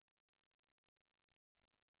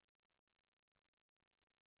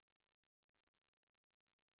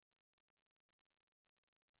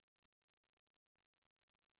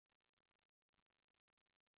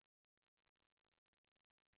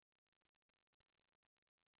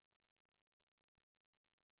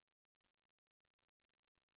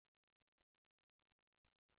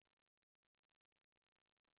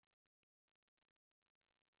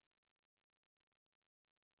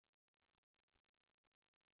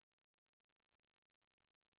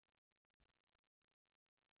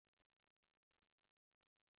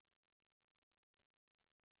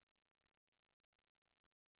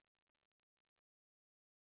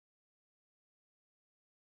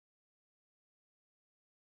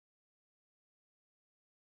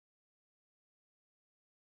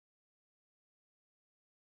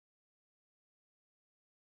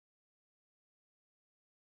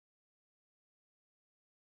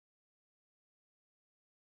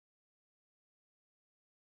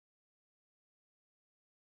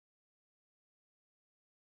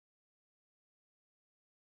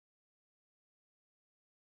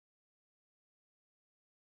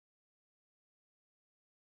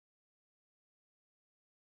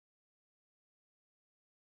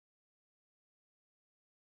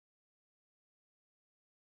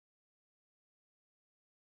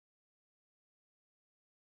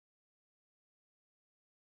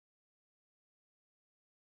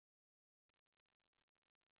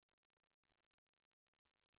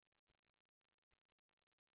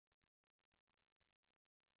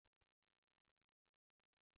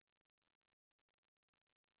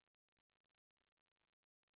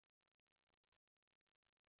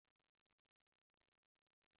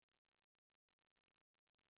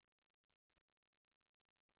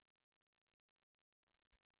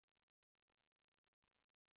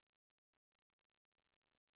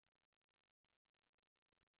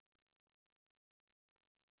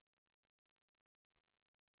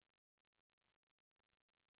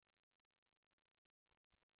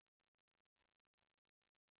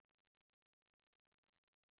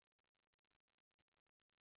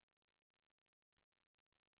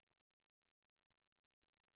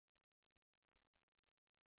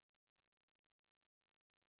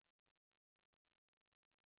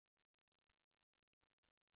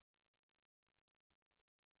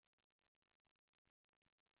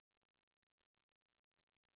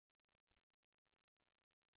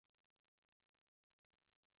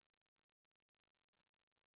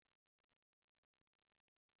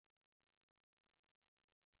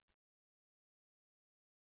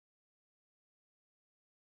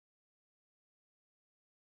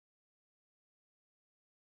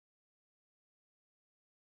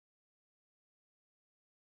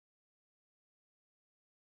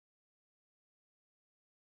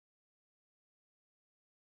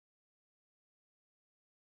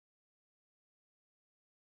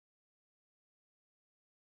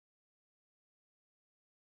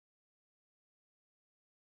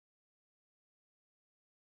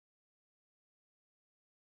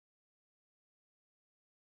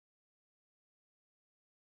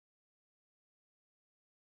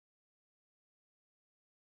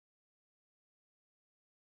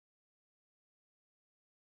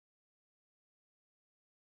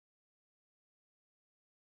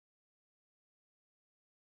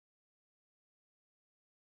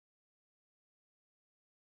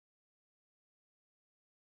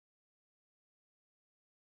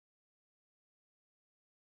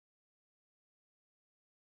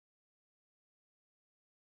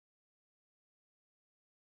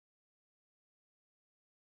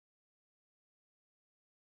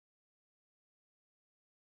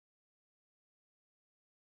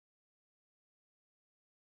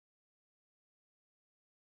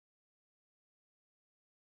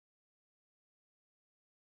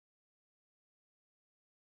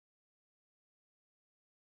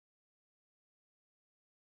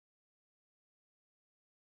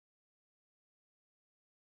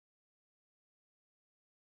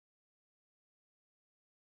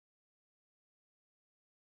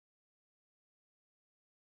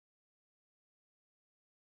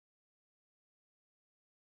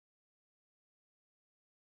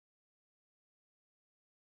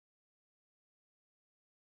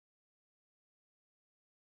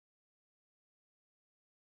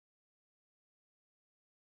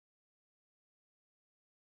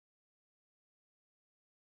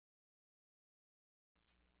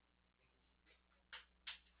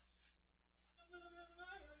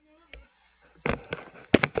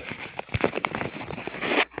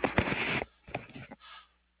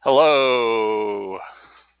Hello.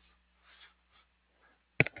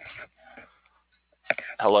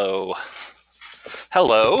 Hello.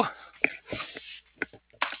 Hello.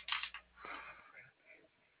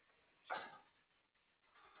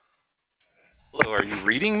 Hello. Are you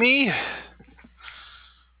reading me?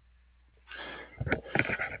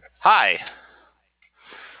 Hi.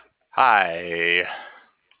 Hi.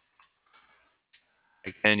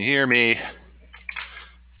 Can you hear me?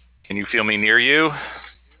 Can you feel me near you?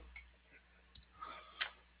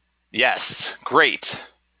 Yes. Great.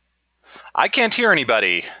 I can't hear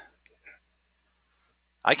anybody.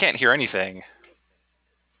 I can't hear anything.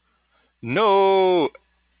 No.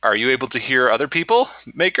 Are you able to hear other people,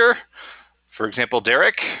 Maker? For example,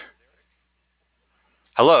 Derek?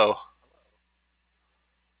 Hello.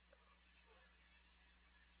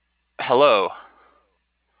 Hello.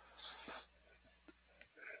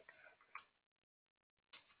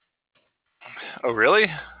 Oh, really?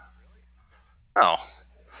 Oh.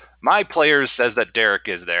 My player says that Derek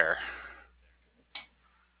is there.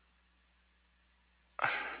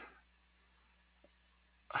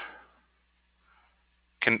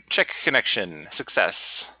 Check connection. Success.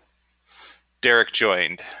 Derek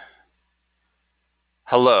joined.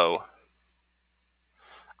 Hello.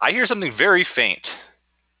 I hear something very faint.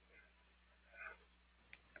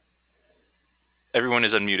 Everyone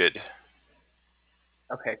is unmuted.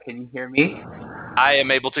 Okay, can you hear me? I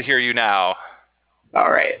am able to hear you now.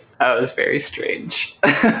 All right, that was very strange.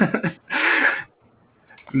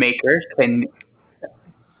 Maker, can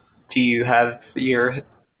do you have your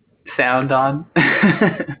sound on?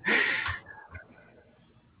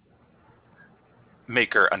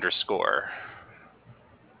 Maker underscore.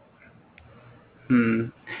 Hmm.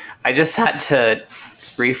 I just had to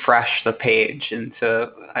refresh the page, and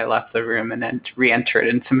so I left the room and then re-entered,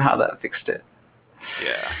 and somehow that fixed it.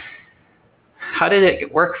 Yeah. How did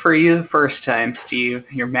it work for you the first time, Steve?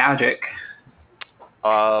 Your magic.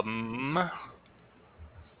 Um,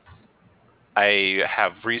 I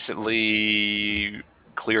have recently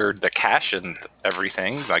cleared the cache and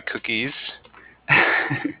everything, my cookies.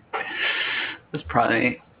 that's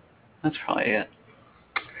probably that's probably it.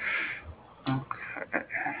 Okay.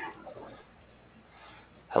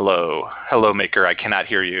 Hello. Hello, Maker. I cannot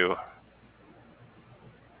hear you.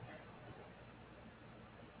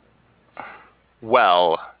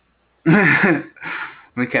 Well,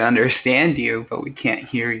 We can understand you, but we can't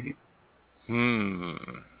hear you. hmm.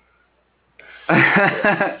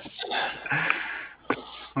 Let Yes.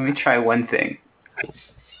 me try one thing.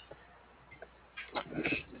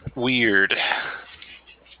 Weird.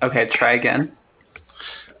 Okay, try again.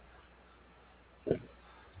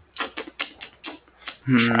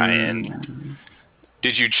 Trying. Hmm.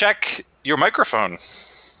 Did you check your microphone?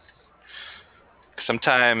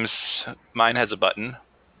 Sometimes mine has a button.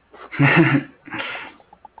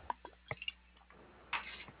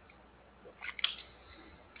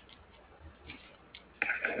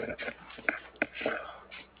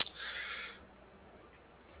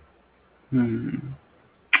 hmm.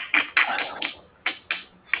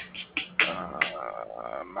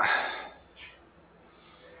 Um,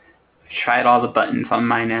 Tried all the buttons on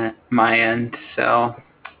my end, so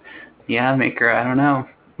yeah, Maker. I don't know.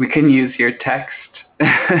 We can use your text.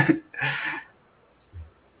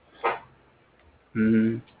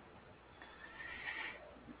 Hmm.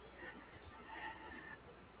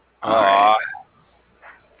 All right. aw,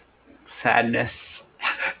 Sadness.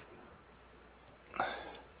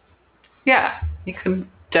 Yeah, you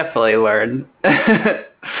can definitely learn.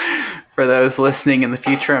 For those listening in the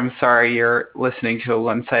future, I'm sorry you're listening to a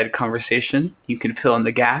one-sided conversation. You can fill in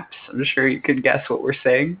the gaps. I'm sure you can guess what we're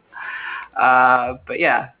saying. But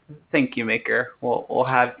yeah, thank you, Maker. We'll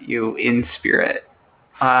have you in spirit.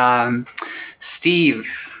 Um, Steve,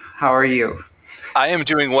 how are you? I am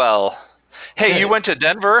doing well. Hey, you Good. went to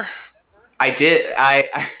Denver? I did. I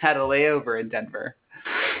had a layover in Denver.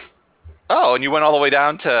 Oh, and you went all the way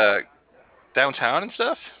down to downtown and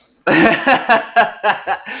stuff?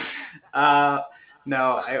 uh,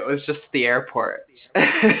 no, it was just the airport. Wait,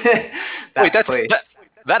 That place.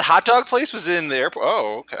 that hot dog place was in the airport.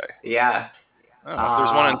 Oh, okay. Yeah. Oh, Uh,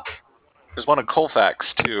 there's one in Colfax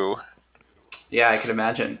too. yeah, I can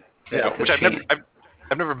imagine. Yeah, It's a which chain.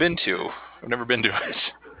 I've never been to. I've never been to it.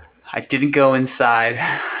 I didn't go inside.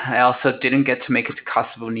 I also didn't get to make it to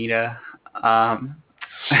Casa Bonita. Um,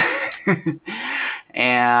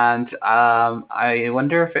 and I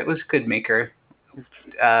wonder if it was good, Maker.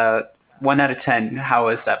 Uh, 1 out of 10. How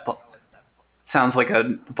is that? Sounds like a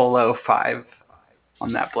below 5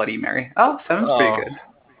 on that Bloody Mary. Oh, seven's pretty Oh,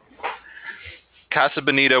 good. Casa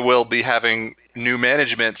Bonita will be having new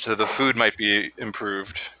management, so the food might be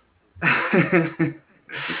improved.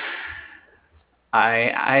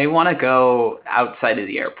 I want to go outside of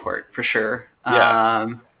the airport for sure. Yeah,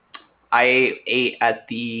 I ate at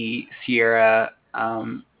the Sierra.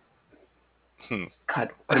 hmm. God,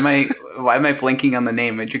 what am I? Why am I blinking on the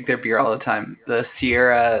name? I drink their beer all the time. The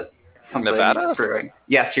Sierra something Nevada. Brewing.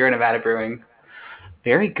 Yeah, Sierra Nevada Brewing.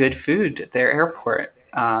 Very good food at their airport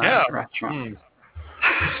Yeah. restaurant.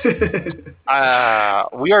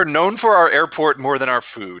 Hmm. We are known for our airport more than our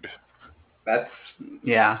food That's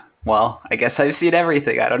yeah. Well, I guess I've seen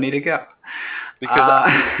everything. I don't need to go. because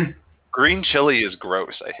Uh, green chili is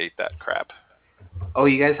gross. I hate that crap. oh,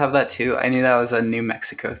 you guys have that too. I knew that was a New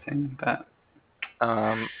Mexico thing, but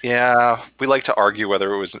Yeah, we like to argue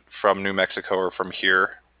whether it was from New Mexico or from here.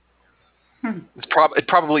 It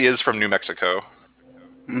probably is from New Mexico,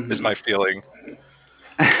 is mhm. my feeling.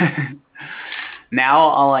 Now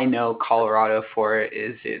all I know Colorado for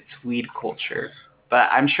is its weed culture, but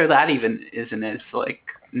I'm sure that even isn't as like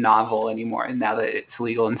novel anymore now that it's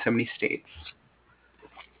legal in so many states.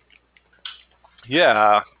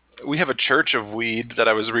 Yeah, we have a church of weed that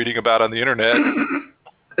I was reading about on the internet.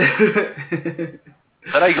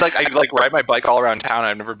 That I ride my bike all around town.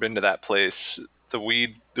 I've never been to that place. The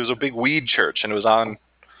weed There's a big weed church, and it was on,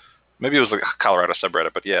 maybe it was the Colorado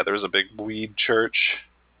subreddit, but yeah, there was a big weed church.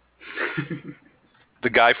 The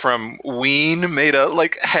guy from Ween made a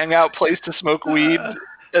like hangout place to smoke weed,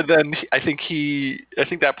 and then I think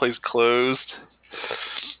that place closed.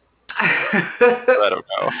 I don't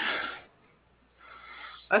know.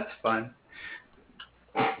 That's fun.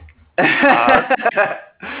 Uh,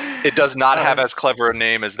 it does not have Uh, as clever a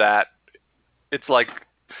name as that. It's like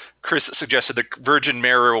Chris suggested, the Virgin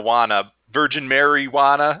Marijuana. Virgin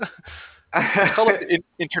Marijuana. It's called like the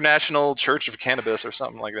International Church of Cannabis or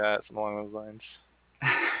something like that, something along those lines.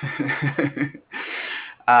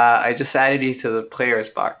 I just added you to the players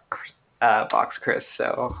box, Chris.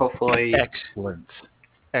 So hopefully, Excellent.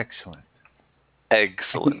 Excellent. I think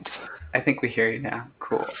Excellent. I think we hear you now.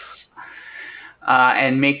 Cool.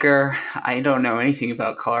 And Maker, I don't know anything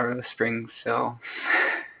about Colorado Springs, so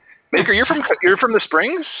Maker, you're from the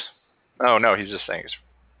Springs? Oh no, he's just saying.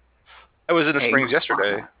 I was in the hey. Springs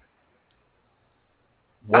yesterday.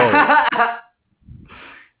 Whoa. I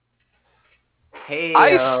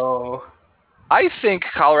Heyo. I think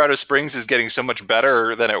Colorado Springs is getting so much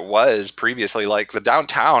better than it was previously. Like the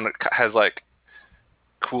downtown has like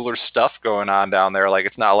cooler stuff going on down there. Like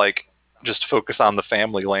it's not like just focus on the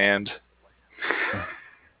family land.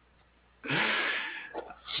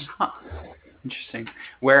 Huh. Interesting.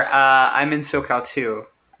 Where I'm in SoCal too,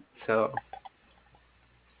 so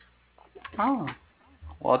oh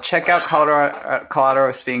well, check out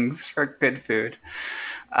Colorado Springs for good food.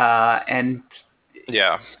 And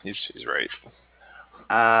Yeah, he's right.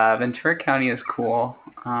 Ventura County is cool.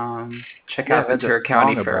 Check Yeah, out I've had that Ventura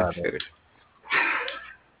County song for about it. food.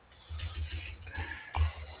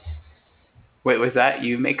 Wait, was that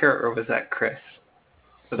you, Maker, or was that Chris?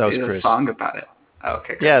 That was There's a Chris. song about it. Oh,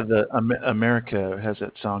 okay, good. Yeah, the America has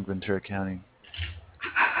that song, Ventura County.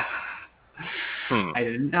 Hmm. I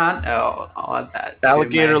did not know. I'll add that to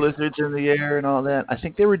Alligator my. lizards in the air and all that. I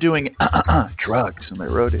think they were doing drugs when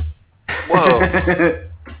they wrote it. Whoa.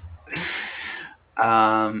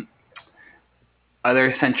 um,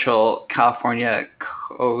 Other Central California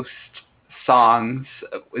coast songs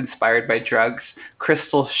inspired by drugs.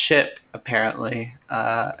 Crystal Ship apparently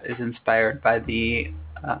is inspired by the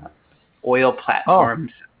oil Oh,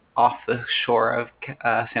 platforms off the shore of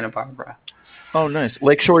Santa Barbara. oh, nice.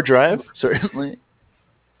 Lakeshore Drive, certainly.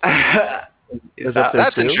 Is Is up that there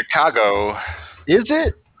That's in too. Chicago. Is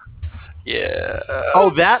it? Yeah.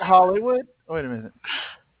 Oh, that Hollywood? Wait a minute.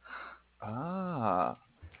 Ah,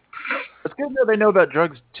 it's good that they know about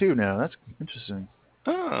drugs too now. That's interesting.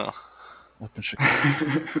 Oh. Up in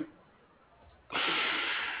Chicago.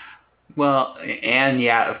 well, and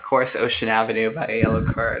yeah, of course, Ocean Avenue by Yellow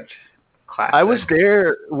Card, I was classic.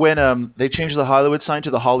 there when they changed the Hollywood sign to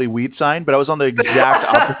the Hollyweed sign, but I was on the exact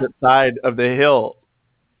opposite side of the hill.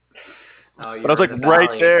 Oh, you But I was were like in the right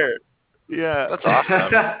valley. there. Yeah. That's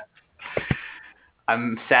awesome.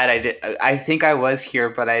 I'm sad I did. I think I was here,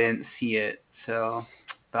 but I didn't see it. So,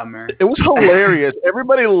 bummer. It was hilarious.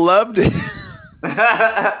 Everybody loved it.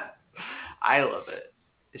 I love it.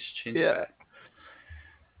 They should change it Yeah. back.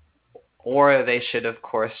 Or they should, of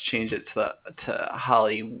course, change it to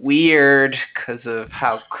Holly Weird because of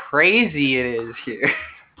how crazy it is here.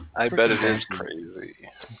 I bet Freaking it is bonkers. crazy.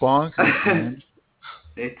 It's bonkers, man.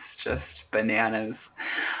 It's just bananas.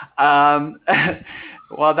 Um,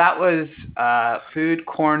 well, that was Food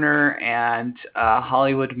Corner and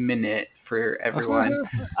Hollywood Minute for everyone.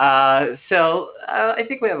 So I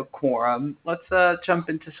think we have a quorum. Let's jump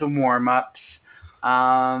into some warm-ups.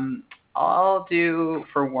 I'll do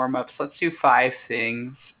for warm-ups, let's do 5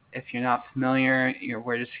 things. If you're not familiar,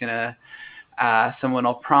 we're just going to someone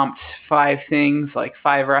will prompt 5 things, like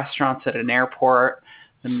 5 restaurants at an airport.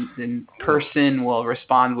 The person will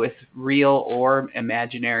respond with real or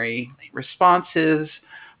imaginary responses.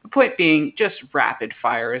 The point being, just rapid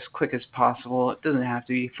fire as quick as possible. It doesn't have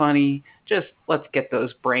to be funny. Just let's get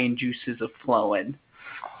those brain juices flowing.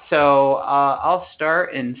 So I'll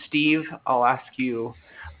start, and Steve, I'll ask you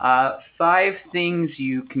 5 things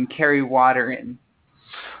you can carry water in.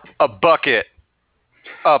 A bucket.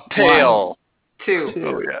 A pail. 2.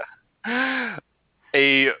 Oh yeah.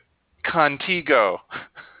 A Contigo.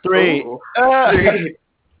 3. Ooh. 3.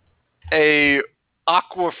 A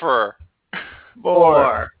aquifer.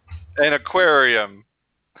 4. An aquarium.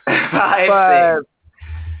 5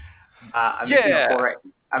 5. things.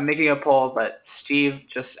 I'm making a poll, but Steve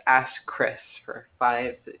just asked Chris for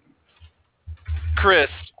 5 things. Chris,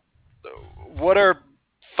 what are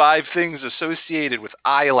 5 things associated with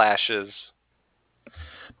eyelashes?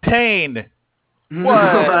 Pain.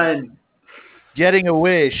 1. Getting a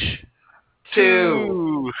wish.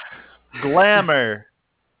 2. Glamour.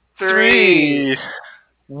 3.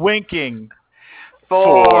 Winking.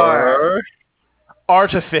 4.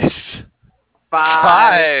 Artifice.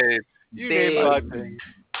 5. You named 5 things.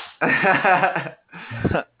 Good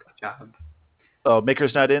job. Oh,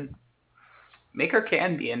 Maker's not in? Maker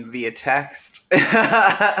can be in via text.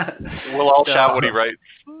 We'll all shout what he writes.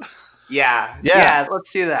 Yeah, let's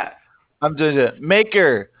do that. I'm doing it.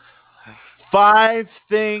 Maker. 5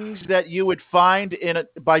 things that you would find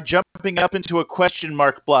by jumping up into a question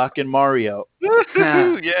mark block in Mario.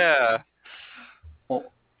 Yeah.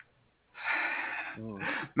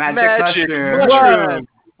 Magic mushroom. mushroom.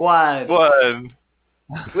 1.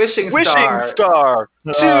 Wishing star.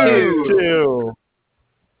 2.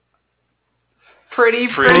 Pretty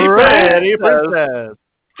princess.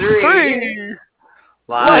 3.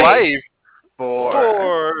 Life.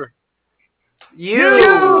 4.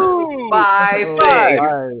 You. 5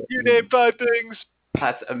 things. You named 5 things.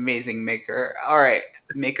 That's amazing, Maker. All right,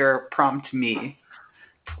 Maker, prompt me.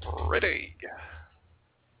 Pretty.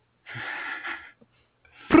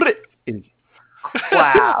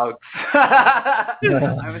 Clouds.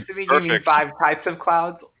 I'm assuming you mean Perfect. 5 types of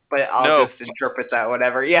clouds, but I'll just interpret that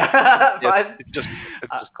whatever. Yeah. Yes, it's just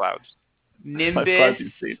clouds. Nimbus.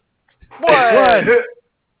 1.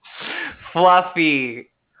 Fluffy.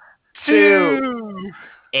 2.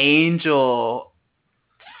 Angel.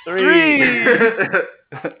 3.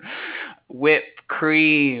 Whipped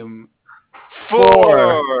cream.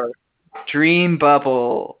 4. Dream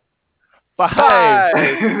bubble. 5.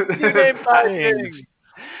 You named 5 things.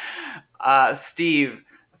 Steve,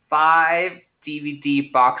 5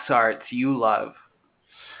 DVD box arts you love.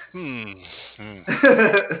 The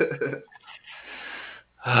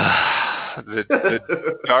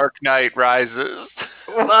Dark Knight Rises.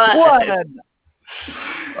 1.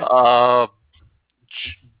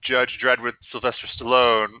 Judge Dredd with Sylvester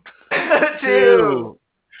Stallone. 2.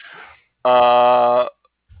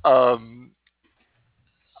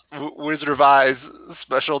 Wizard of Oz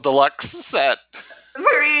special deluxe set.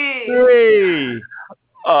 3.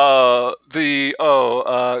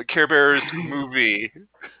 Care Bears movie.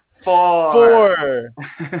 4.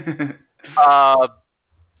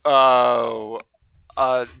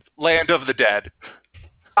 Land of the Dead.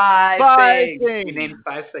 5 things. things. You named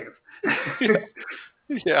 5 things.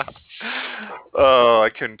 Yeah. Oh, I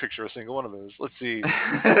couldn't picture a single one of those. Let's see.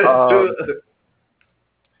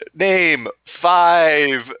 Name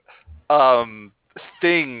 5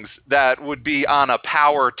 things that would be on a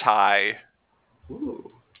power tie.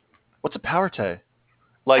 Ooh. What's a power tie?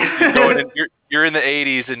 Like you're in the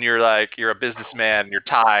 80s and you're a businessman. Your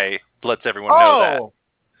tie lets everyone know that.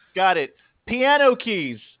 Got it. Piano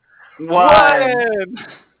keys. 1.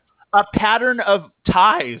 A pattern of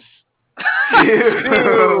ties.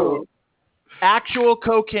 2. Actual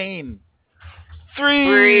cocaine.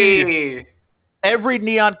 3. Every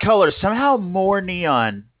neon color. Somehow more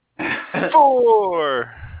neon.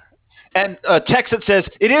 4. And a text that says,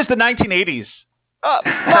 it is the 1980s. 5.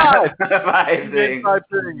 5 things. 5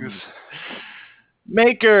 things.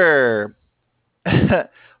 Maker.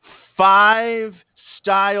 5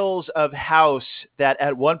 styles of house that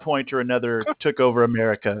at one point or another took over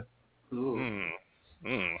America. Ooh.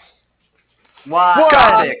 1.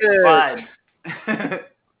 Gothic. 1.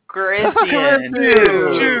 Corinthian. 2.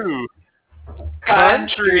 2.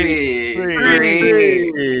 Country.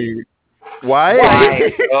 3. White.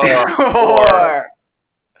 White. 4.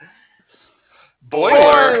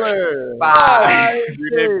 Boiler. Five. You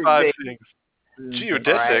named 5 Six. things.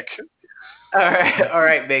 Geodesic. All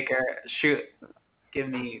right, Baker. Shoot. Give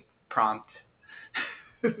me prompt.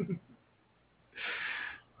 5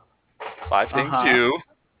 things Uh-huh. you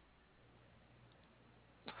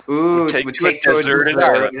Ooh, take would to a take to a deserted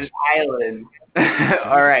island.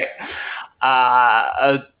 All right.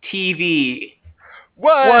 A TV.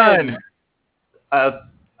 1.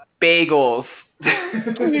 Bagels.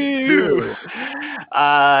 2.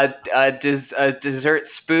 A dessert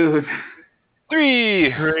spoon.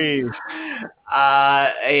 3. 3.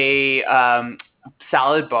 A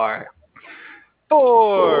salad bar.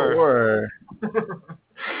 4. 4.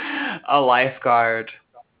 A lifeguard.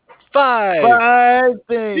 5. 5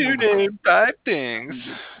 things. You named 5 things.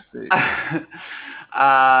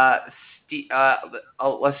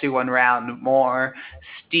 Let's do one round more.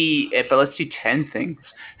 But let's do 10 things.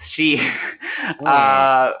 Steve,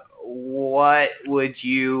 what would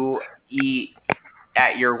you eat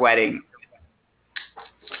at your wedding?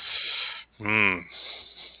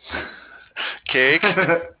 Cake.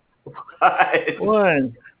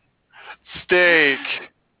 1. Steak.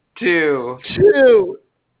 2. 2.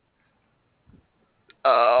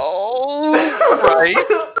 Oh, right.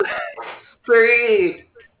 3.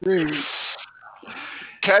 3.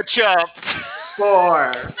 Ketchup.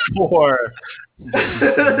 4. 4.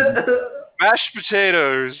 Mashed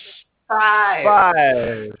potatoes. 5.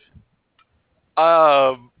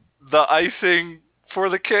 5. The icing for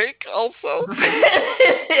the cake also.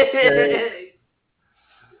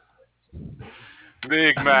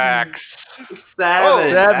 Big Macs. 7. Oh,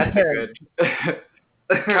 That's 7. good.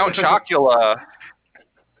 Count Chocula.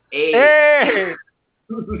 8. Hey!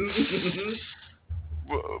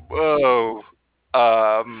 Whoa.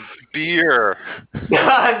 Beer.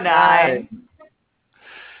 9.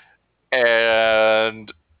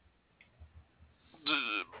 And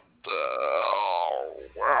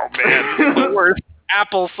oh man, this is the worst.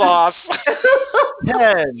 Applesauce.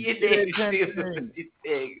 10. You named 10 too things. many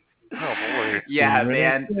things. Oh boy. Yeah,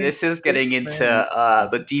 man, this is getting into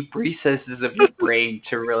the deep recesses of your brain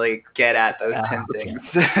to really get at those 10 things.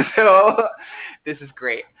 So this is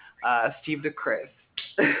great. Steve to Chris.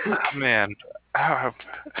 Oh, man.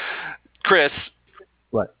 Chris.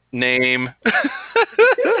 What? Name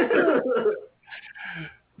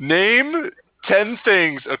 10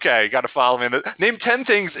 things. Okay, you got to follow me. Name 10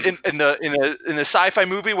 things in a sci-fi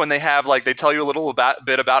movie when they have they tell you a little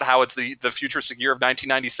bit about how it's the futuristic year of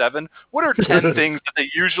 1997. What are 10 things that they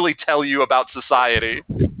usually tell you about society?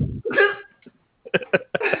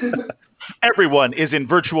 Everyone is in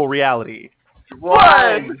virtual reality.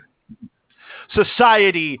 1.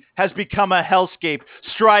 Society has become a hellscape,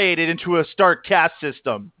 striated into a stark caste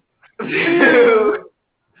system. 2.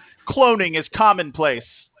 Cloning is commonplace.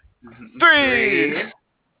 3.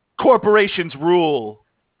 Corporations rule.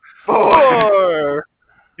 4.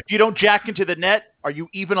 If you don't jack into the net, are you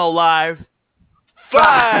even alive?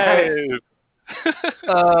 5.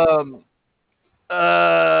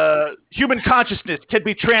 Human consciousness can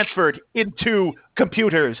be transferred into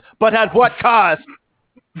computers, but at what cost?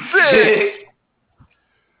 6.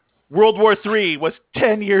 World War III was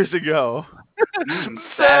 10 years ago.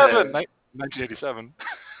 7. 1987.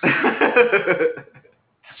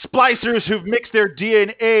 Splicers who've mixed their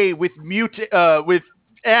DNA with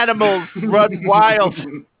animals run wild.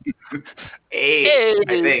 8. I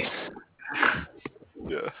think.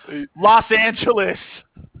 Yeah. 8. Los Angeles.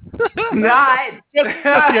 9. Just the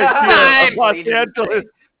idea of Los What did you Angeles.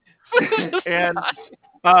 And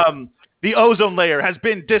the ozone layer has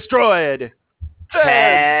been destroyed.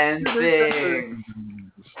 10 things.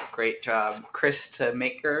 Great job. Chris to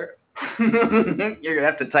Maker. You're going to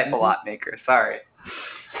have to type a lot, Maker. Sorry.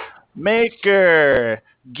 Maker,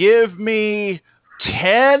 give me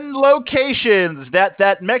 10 locations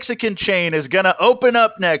that Mexican chain is going to open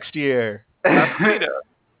up next year.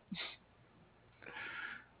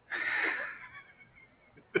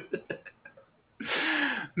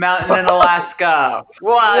 Mountain in Alaska.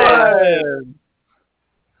 1.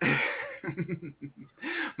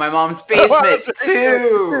 My mom's basement.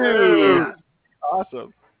 2.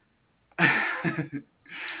 Awesome.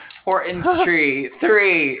 Horton's tree.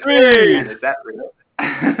 3. 3. Man, is that real?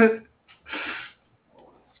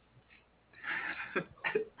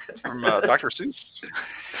 From Dr. Seuss.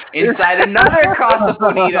 Inside another Casa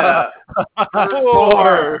Bonita.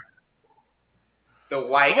 4. The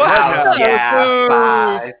White House.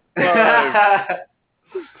 Yeah. 5.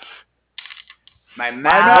 My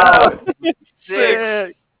mouth.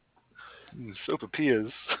 6.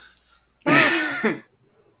 Sopapillas.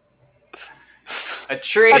 A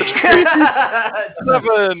tree. 7.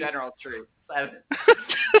 General tree. 7.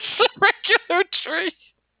 Just a regular tree.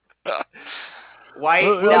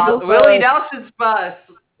 Willie Nelson's bus.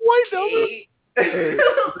 White Nelson.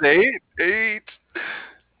 8. 8.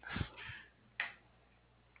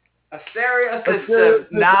 A stereo stereo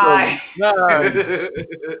system. 9. 9.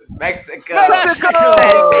 Mexico. Mexico!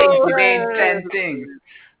 10 things. You made 10 things.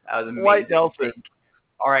 That was amazing. White Nelson.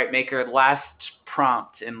 All right, Maker. Last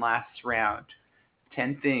prompt in last round.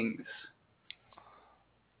 10 things.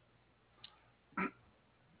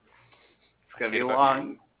 It's gonna be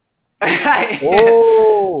long.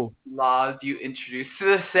 Oh. Laws you introduced to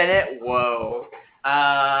the Senate. Whoa.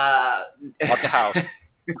 Not the House.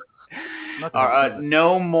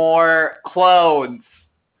 No more clones.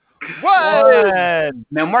 One.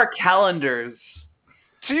 No more calendars.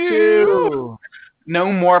 2.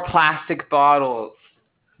 No more plastic bottles.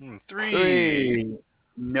 3.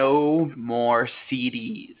 No more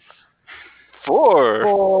CDs. 4.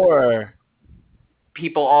 4.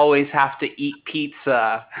 People always have to eat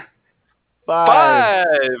pizza. 5. 5.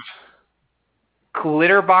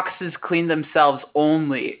 Litter boxes clean themselves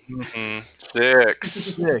only. 6.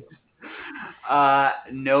 6.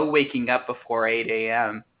 No waking up before 8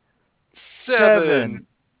 a.m. 7.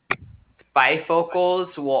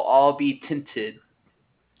 Bifocals will all be tinted.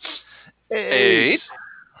 8.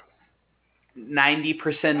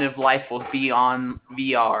 90% of life will be on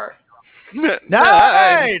VR.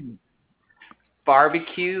 9.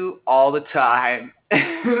 Barbecue all the time. 10.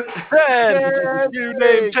 You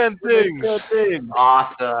named 10 things.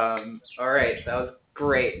 Awesome. All right, that was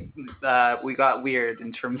great. We got weird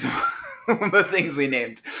in terms of the things we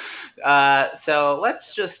named. So let's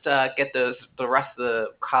just get the rest of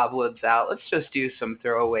the cobwebs out. Let's just do some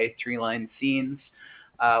throwaway 3-line scenes.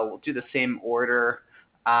 We'll do the same order.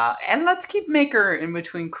 And let's keep Maker in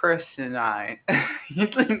between Chris and I.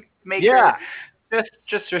 Maker, Yeah.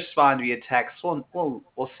 Just respond via text. We'll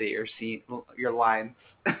see your lines.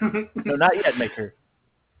 No, not yet, Maker.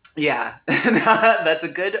 Yeah, that's a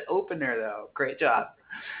good opener though. Great job.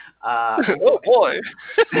 Oh boy.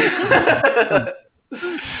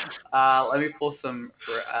 Let me pull some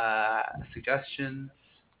suggestions.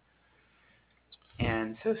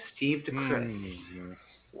 And so Steve to Chris.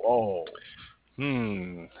 Whoa.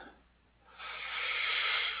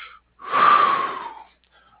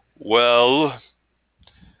 Well,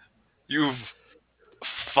 you've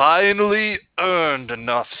finally earned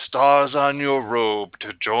enough stars on your robe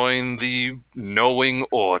to join the Knowing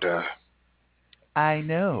Order. I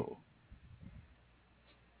know.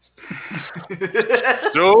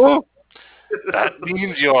 So, that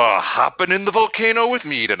means you're hopping in the volcano with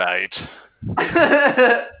me tonight.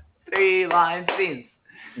 3-line scenes.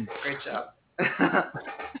 Great job.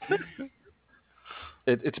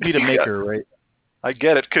 It's me to Maker, right? I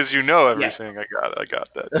get it, because you know everything. Yeah. I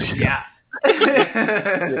got that. Yeah.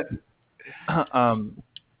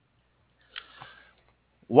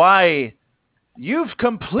 Why, you've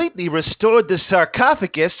completely restored the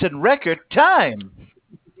sarcophagus in record time.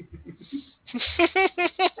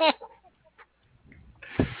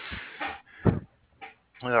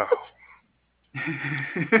 Oh.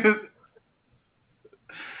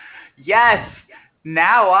 Yes.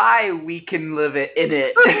 Now we can live in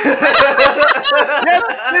it. Yes,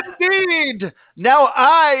 indeed. Now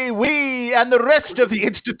we, and the rest of the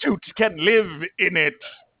Institute can live in it.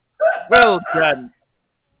 Well done.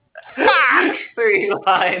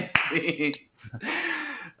 3-line scenes.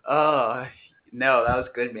 Oh, no, that was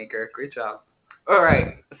good, Maker. Great job. All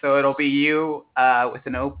right, so it'll be you with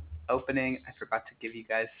an opening. I forgot to give you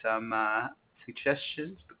guys some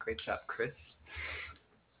suggestions, but great job, Chris.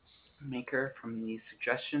 Maker, from these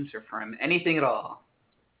suggestions or from anything at all?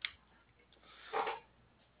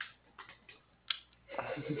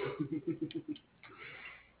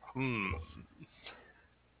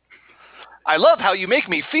 I love how you make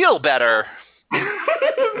me feel better.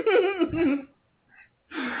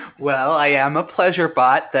 Well, I am a pleasure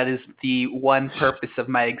bot. That is the one purpose of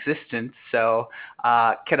my existence. So,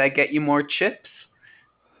 can I get you more chips?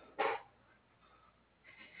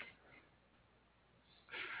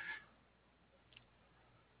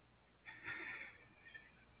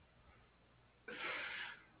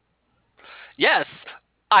 Yes,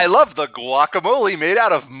 I love the guacamole made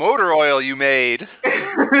out of motor oil you made.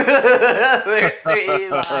 There's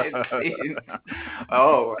 3-line scenes.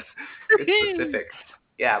 Oh, good specifics.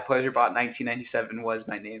 Yeah, PleasureBot 1997 was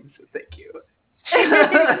my name, so thank you.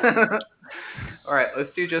 All right,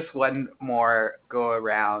 let's do just one more go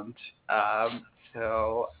around.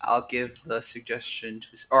 So I'll give the suggestion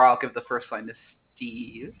I'll give the first line to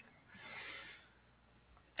Steve.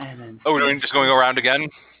 And then we're just going around again?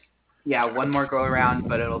 Yeah, one more go around,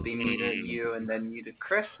 but it'll be me to you, and then you to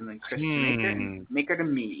Chris, and then Chris to Maker, and Maker to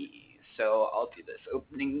me. So I'll do this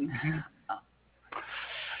opening.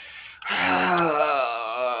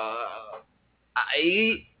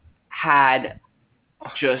 I had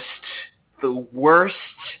just the worst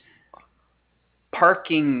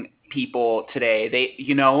parking people today.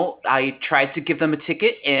 I tried to give them a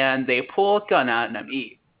ticket, and they pull a gun out, and I'm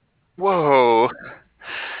eating. Whoa.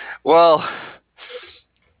 Well,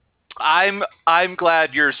 I'm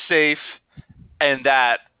glad you're safe and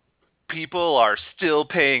that people are still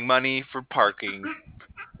paying money for parking.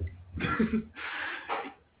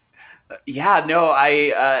 Yeah, no,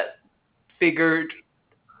 I figured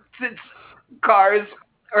since cars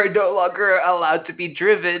are no longer allowed to be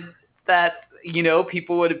driven, that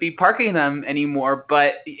people wouldn't be parking them anymore.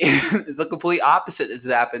 But the complete opposite has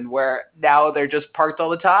happened, where now they're just parked all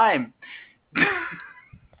the time.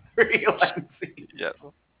 Realizing. Yes.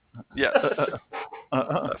 Yes. That's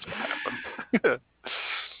what happened.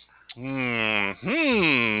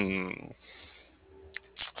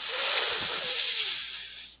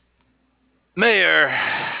 Mayor,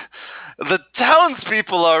 the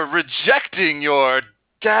townspeople are rejecting your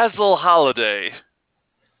dazzle holiday.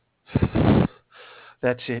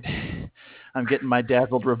 That's it. I'm getting my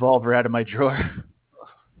dazzled revolver out of my drawer.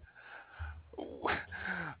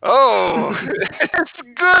 Oh, it's a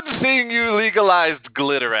good thing you legalized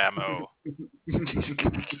glitter ammo.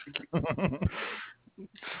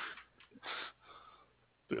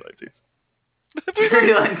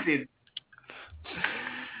 Realizing.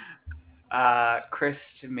 Chris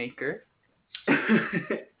to Maker.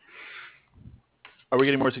 Are we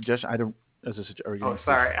getting more suggestions? I don't. Are we getting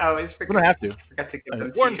Sorry, I always We don't have to. forgot to give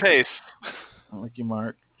them Warren to you. Pace. Lucky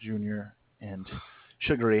Mark Jr. and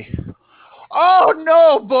Sugary. Oh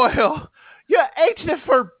no, Boyle! You ate the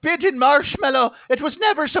forbidden marshmallow. It was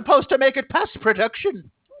never supposed to make it past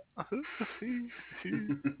production.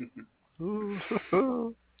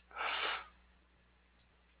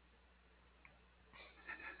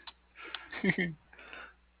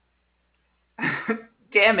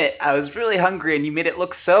 Damn it, I was really hungry and you made it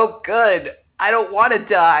look so good. I don't want to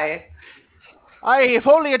die. Aye, if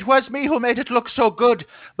only it was me who made it look so good,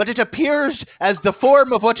 but it appears as the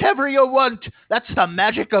form of whatever you want. That's the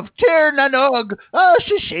magic of Tir na Nog. Oh,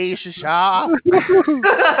 sha.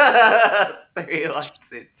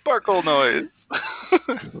 Realizing. Sparkle noise.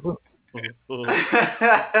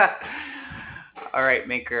 All right,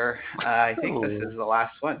 Maker. I think this is the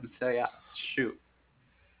last one. So yeah, shoot.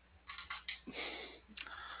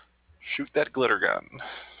 Shoot that glitter gun.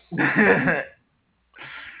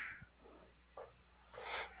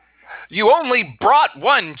 You only brought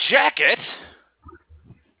one jacket.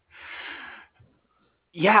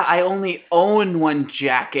 Yeah, I only own one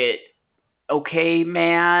jacket. Okay,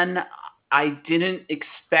 man. I didn't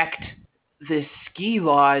expect this ski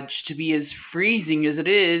lodge to be as freezing as it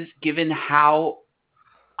is, given how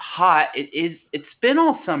hot it is. It's been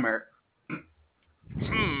all summer.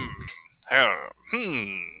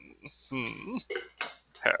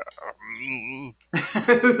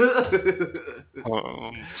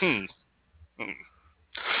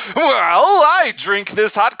 Well, I drink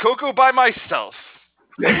this hot cocoa by myself.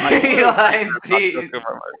 Realizing.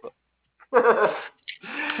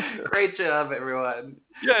 Great job, everyone.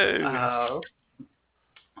 Yay.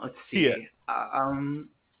 Let's see. Yeah.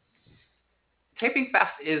 Typing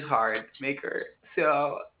fast is hard, Maker.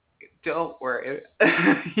 So don't worry.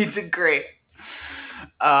 You did great.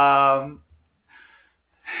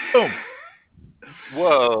 Boom.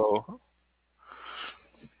 Whoa.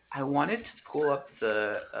 I wanted to pull up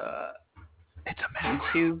the It's a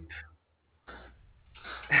YouTube.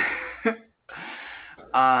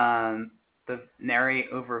 The narrate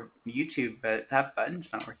over YouTube, but that button's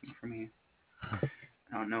not working for me. I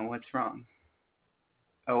don't know what's wrong.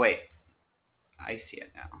 Oh wait, I see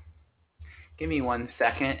it now. Give me 1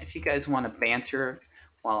 second. If you guys want to banter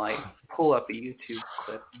while I pull up a YouTube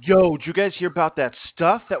clip. Yo, did you guys hear about that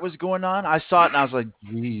stuff that was going on? I saw it and I was like,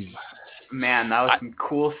 geez. Man, that was some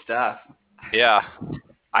cool stuff. Yeah.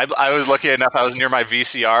 I was lucky enough. I was near my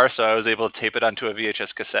VCR, so I was able to tape it onto a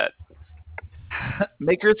VHS cassette.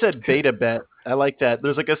 Maker said beta bet. I like that.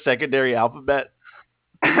 There's like a secondary alphabet.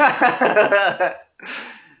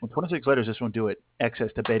 26 letters, this won't do it. Access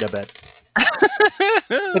to beta bet.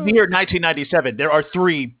 In the year 1997, there are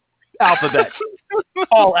 3 alphabets,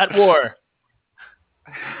 all at war.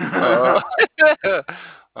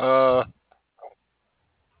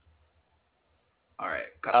 All right,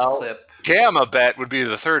 got the clip. Gamma bet would be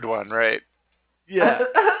the third one, right? Yeah.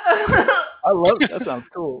 I love it. That sounds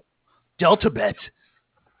cool. Delta bet.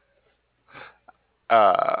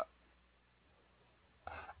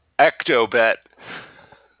 Ectobet.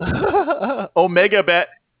 Omega Bet.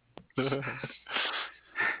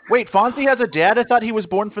 Wait, Fonzie has a dad? I thought he was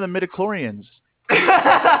born from the midichlorians.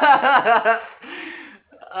 I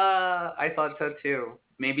thought so too.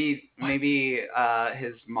 Maybe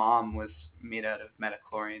his mom was made out of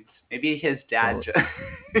metachlorines. Maybe his dad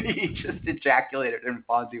he just ejaculated and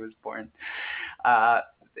Fonzie was born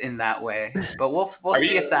in that way. But we'll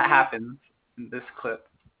see if that happens in this clip.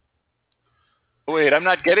 Wait, I'm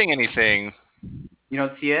not getting anything. You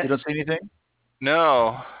don't see it? You don't see anything?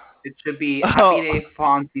 No. It should be Happy Day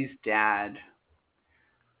Fonzie's dad.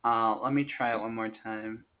 Let me try it one more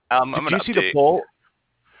time. Did you see the poll?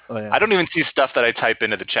 Oh, yeah. I don't even see stuff that I type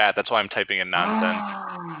into the chat. That's why I'm typing in nonsense.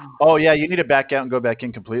 Oh, yeah. You need to back out and go back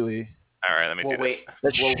in completely. All right, let me do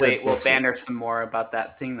this. We'll banter some more about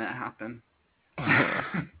that thing that happened.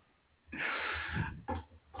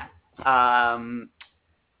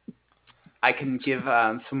 I can give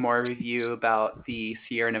some more review about the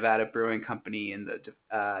Sierra Nevada Brewing Company in the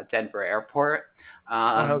Denver airport.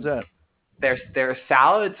 How's that? Their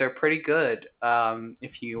salads are pretty good.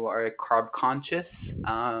 If you are carb conscious,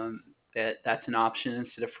 that's an option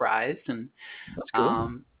instead of fries. And that's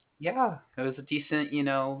cool. Yeah, it was a decent,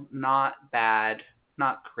 not bad,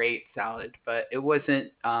 not great salad, but it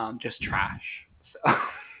wasn't just trash. So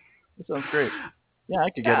that sounds great. Yeah, I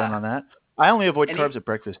could get in on that. I only avoid carbs at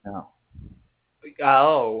breakfast now.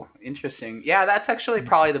 Oh, interesting. Yeah, that's actually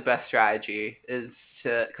probably the best strategy is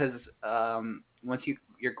to because once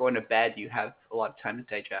you're going to bed, you have a lot of time to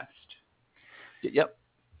digest. Yep.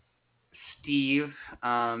 Steve,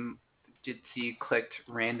 did see you clicked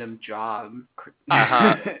random job.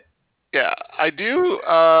 Yeah, I do.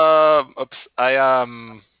 Oops,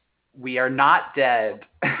 We are not dead.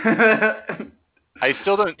 I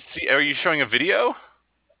still don't see. Are you showing a video?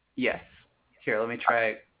 Yes. Here, let me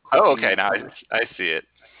try. Oh, okay. Now I see it.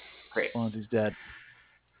 Great. Fonzie's dead.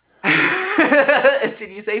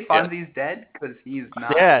 Did you say Fonzie's dead? Because he's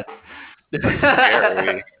not. Dead.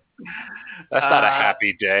 Scary. That's not a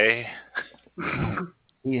happy day.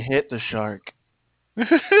 He hit the shark.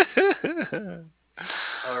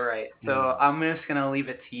 All right. So I'm just going to leave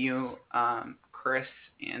it to you, Chris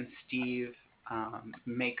and Steve.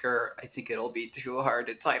 Maker, I think it'll be too hard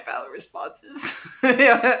to type out responses.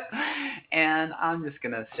 And I'm just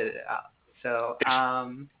going to sit it out. So,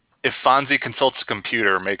 if Fonzie consults a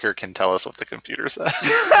computer, Maker can tell us what the computer says.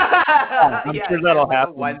 I'm sure that'll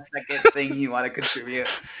happen. 1 second thing you want to contribute,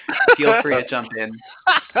 feel free to jump in.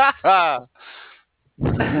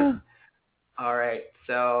 All right.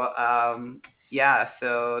 So,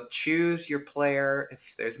 so choose your player if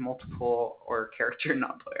there's multiple, or character,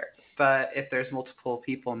 not player. But if there's multiple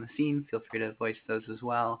people in the scene, feel free to voice those as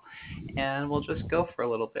well. And we'll just go for a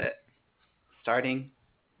little bit. Starting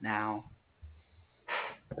now.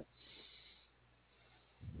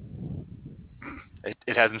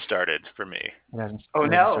 It hasn't started for me. It hasn't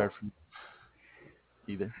started for me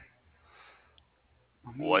either.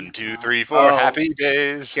 1, 2, 3, 4. Happy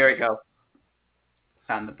days. Here we go.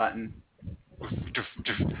 Found the button.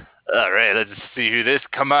 All right, let's see who this.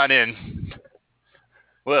 Come on in.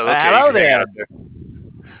 Well, okay. Hello there.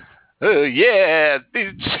 Oh yeah,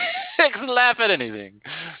 these chicks laugh at anything.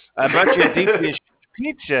 I brought you a deep dish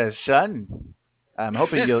pizza, son. I'm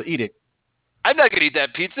hoping you'll eat it. I'm not gonna eat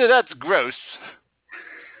that pizza. That's gross.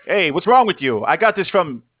 Hey, what's wrong with you? I got this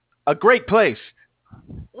from a great place.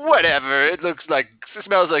 Whatever. It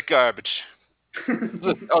smells like garbage.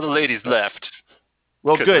 Look, all the ladies left.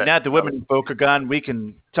 Well, good. Now the women folk are gone, we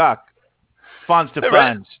can talk. Fonz to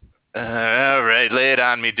Fonz. All right, lay it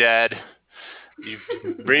on me, Dad. You've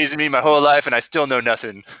raised me my whole life, and I still know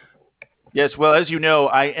nothing. Yes, well, as you know,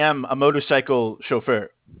 I am a motorcycle chauffeur.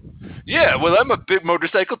 Yeah, well, I'm a big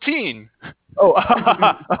motorcycle teen. Oh.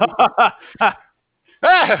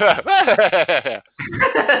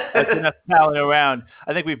 That's enough palling around.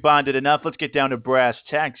 I think we've bonded enough. Let's get down to brass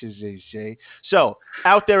tacks, as they say. So,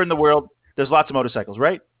 out there in the world, there's lots of motorcycles,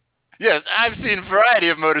 right? Yes, I've seen a variety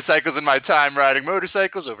of motorcycles in my time riding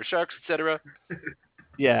motorcycles over sharks, etc.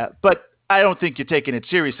 Yeah, but I don't think you're taking it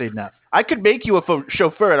seriously enough. I could make you a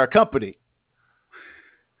chauffeur at our company.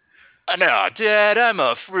 No, Dad, I'm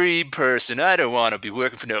a free person. I don't want to be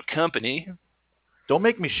working for no company. Don't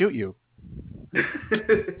make me shoot you.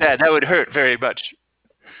 Dad, that would hurt very much.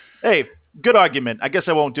 Hey, good argument. I guess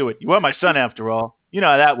I won't do it. You are my son, after all. You know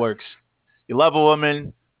how that works. You love a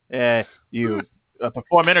woman, you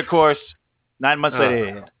perform intercourse, 9 months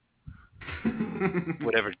later.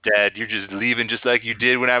 Whatever, Dad. You're just leaving just like you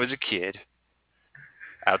did when I was a kid.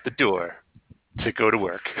 Out the door to go to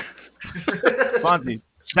work. Fonzie,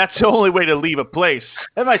 that's the only way to leave a place.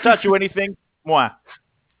 Have I taught you anything? Mwah.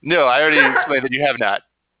 No, I already explained that you have not.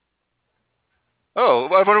 Oh,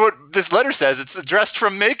 I wonder what this letter says. It's addressed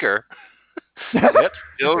from Maker. Yep,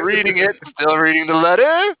 still reading it. Still reading the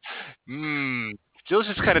letter. Still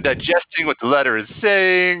just kind of digesting what the letter is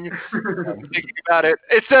saying. I'm thinking about it.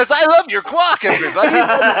 It says, "I love your guac, everybody."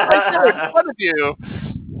 Right there in front of you.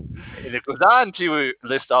 And it goes on to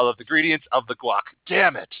list all of the ingredients of the guac.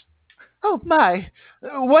 Damn it. Oh my!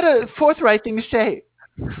 What a forthright thing to say.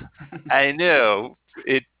 I know.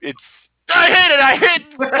 It's. I hate it. I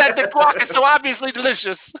hate that the guac is so obviously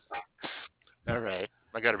delicious. All right.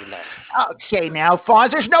 I gotta relax. Okay, now,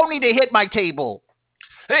 Fonz, there's no need to hit my table.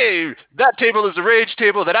 Hey, that table is a rage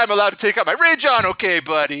table that I'm allowed to take out my rage on. Okay,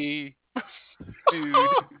 buddy. Dude.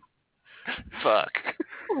 Fuck.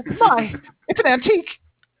 Oh my! It's an antique.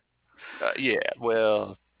 Yeah,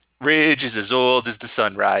 well, rage is as old as the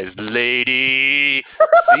sunrise, lady.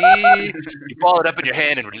 See? You ball it up in your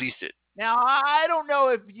hand and release it. Now, I don't know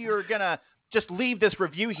if you're gonna just leave this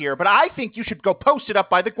review here, but I think you should go post it up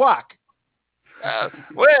by the guac.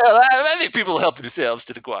 Well, I think people help themselves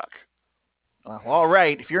to the guac. All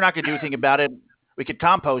right. If you're not gonna do anything about it, we could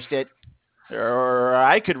compost it. Or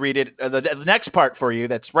I could read it, the next part for you.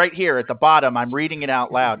 That's right here at the bottom. I'm reading it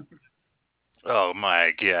out loud. Oh,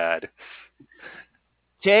 my God.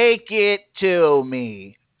 Take it to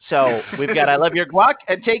me. So we've got I love your guac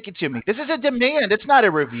and take it to me. This is a demand. It's not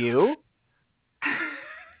a review.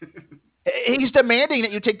 He's demanding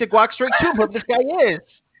that you take the guac straight to him, whoever this guy is.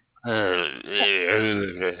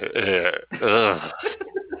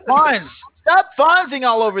 Fonz, stop fonzing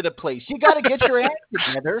all over the place. You got to get your act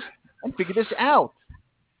together and figure this out.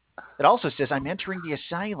 It also says I'm entering the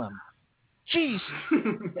asylum. Jeez.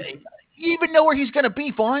 You even know where he's going to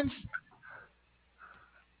be, Fonz?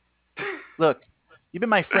 Look, you've been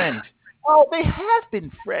my friend. Oh, they have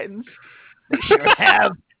been friends. They sure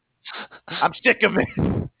have. I'm sick of it.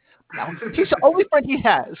 Now, he's the only friend he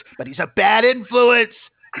has, but he's a bad influence.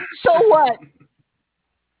 So what?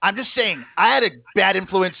 I'm just saying, I had a bad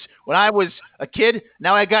influence when I was a kid.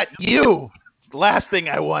 Now I got you. It's the last thing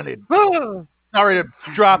I wanted. Sorry to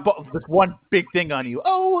drop this one big thing on you.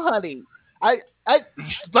 Oh, honey. You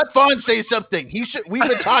should let Fonz say something. We've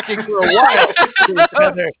been talking for a while. All right,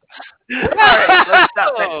 let's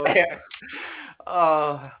stop it there.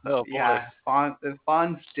 Oh, boy. Yeah.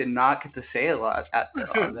 Fonz did not get to say a lot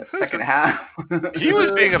on the second half. He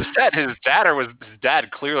was being upset. His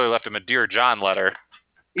dad clearly left him a Dear John letter.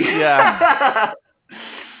 Yeah.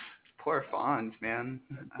 Poor Fonz, man.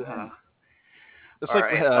 It's All like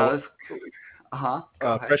right, that was.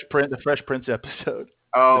 the Fresh Prince episode.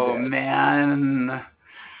 Oh man.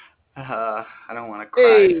 I don't want to cry.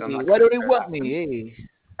 Hey, so I'm not why gonna don't he want me?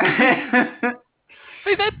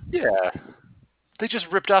 Hey. They just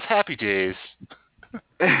ripped off Happy Days.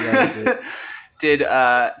 Did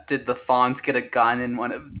the Fonz get a gun in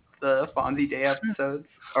one of the Fonzie Day episodes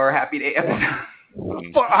or Happy Day episodes?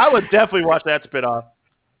 I would definitely watch that spinoff.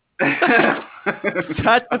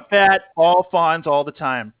 Touch the fat, all Fonz all the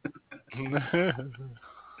time.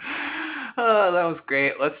 Oh, that was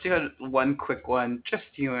great. Let's do one quick one. Just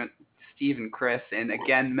you and Steve and Chris, and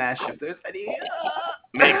again, Mesh, if there's any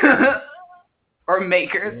Maker. or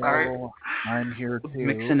Maker. Sorry, I'm here too.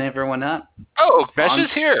 mixing everyone up. Oh, Mesh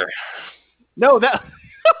is here. No, that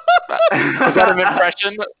Was that an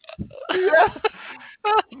impression? yeah.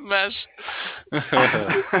 Mesh.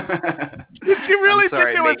 Did you really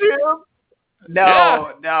sorry, think it was him?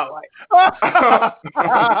 No,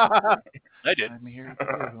 I did. I'm here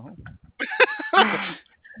too.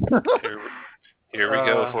 Here we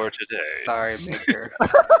go for today. Sorry, Maker.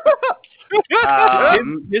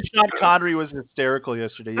 His Sean Connery was hysterical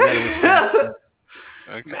yesterday. You gotta listen.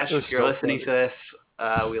 Okay. Mesh, It was if you're so listening funny. to this,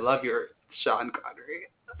 we love your Sean Connery.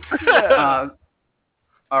 Yeah.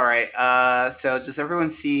 All right. So does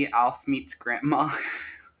everyone see Alf Meets Grandma?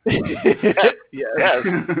 Yes.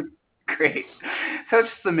 Great. So it's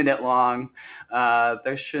just a minute long.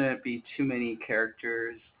 There shouldn't be too many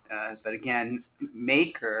characters. But again,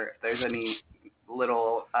 Maker, if there's any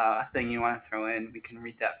little thing you want to throw in, we can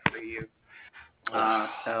read that for you.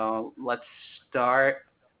 So let's start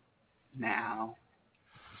now.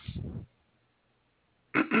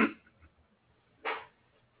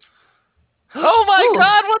 Oh my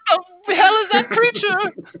God! What the hell is that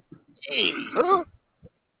creature?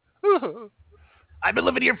 I've been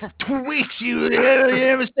living here for 2 weeks. You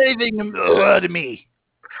never said anything to me.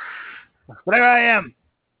 But here I am.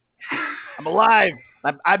 I'm alive.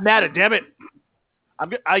 I'm mad at. Damn it.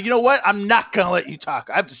 You know what? I'm not gonna let you talk.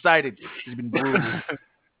 I've decided you've been rude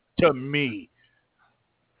to me.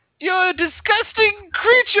 You're a disgusting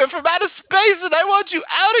creature from outer space, and I want you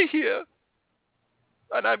out of here.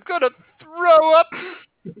 and I'm gonna throw up.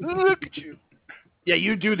 Look at you. Yeah,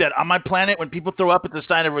 you do that. On my planet, when people throw up, it's a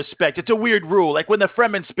sign of respect. It's a weird rule, like when the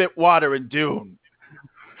Fremen spit water in Dune.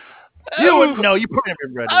 You wouldn't know. You probably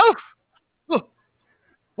never read it. Oh, Look,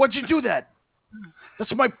 why'd you do that?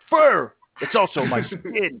 That's my fur. It's also my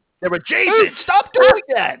skin. They're adjacent. Stop doing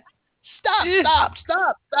that. Stop.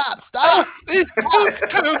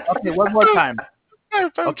 Okay, one more time.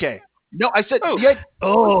 Okay. No, I said, I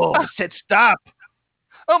said stop.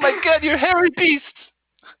 Oh my God, you're hairy beast.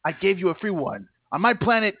 I gave you a free one. On my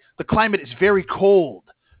planet, the climate is very cold.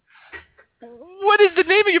 What is the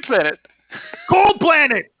name of your planet? Cold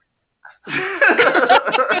planet.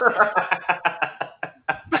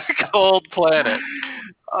 Cold planet.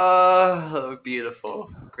 Oh, beautiful.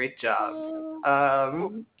 Great job.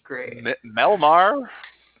 Great. Melmar?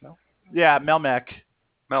 Yeah, Melmac.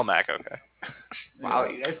 Melmac, okay. Wow,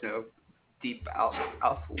 you guys know deep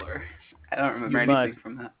alpha lore. I don't remember You anything must.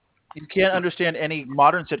 from that. You can't understand any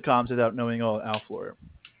modern sitcoms without knowing all Alf lore.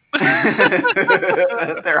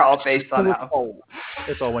 They're all based on alpha.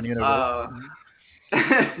 It's all one universe.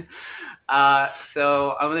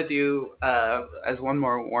 So I'm gonna do as one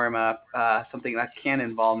more warm up something that can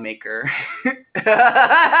involve Maker.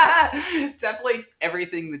 Definitely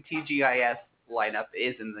everything the TGIF lineup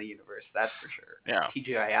is in the universe. That's for sure. Yeah.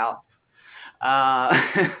 TGI Alf.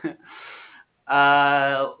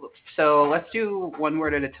 So let's do one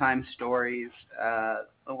word at a time stories.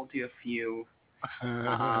 We'll do a few.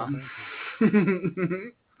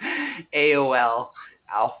 AOL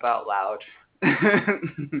Alpha Out Loud.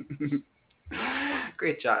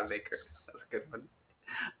 Great job, Maker. That was a good one.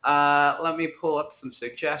 Let me pull up some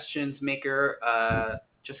suggestions, Maker.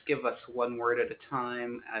 Just give us one word at a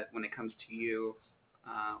time. When it comes to you,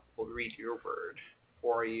 we'll read your word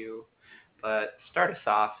for you. But start us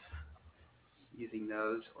off using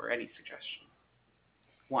those or any suggestion.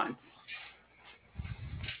 Once.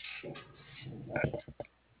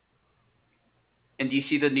 And do you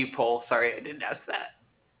see the new poll? Sorry, I didn't ask that.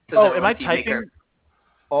 Does Am everyone I see typing? Maker?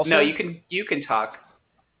 Also, No, you can talk.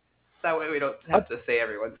 That way we don't have to say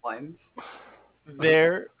everyone's lines.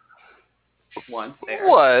 there. Once there.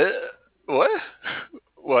 What?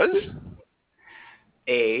 What?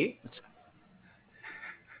 A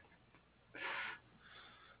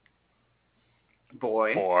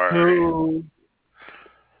boy Or Who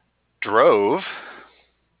drove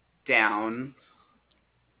down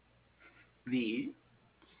the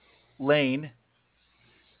lane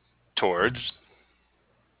towards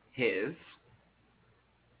his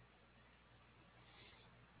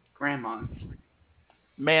grandma's.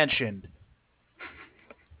 mansion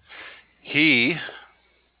he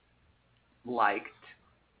Liked.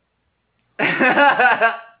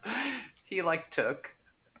 He took.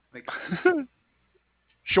 Makes sense.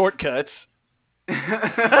 shortcuts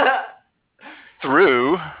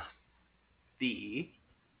through The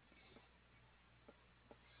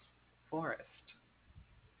forest.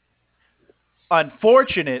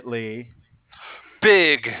 unfortunately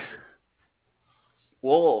big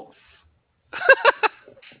Wolves.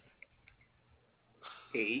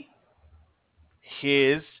 Ate.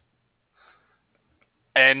 his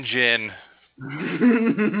engine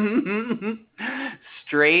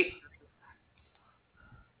Straight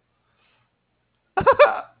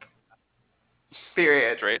up.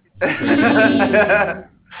 Period. straight.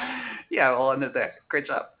 Yeah, we'll end it there. Great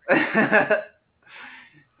job.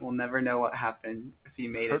 We'll never know what happened if he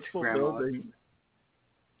made it to hurtful grandma's. building.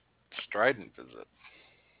 Strident visit.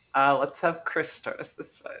 Let's have Chris start us this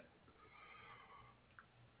side.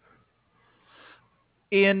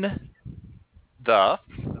 In The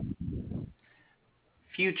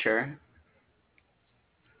Future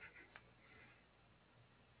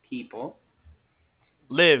people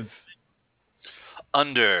live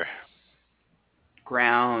under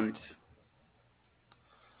ground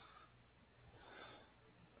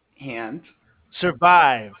and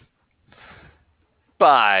survive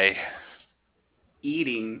by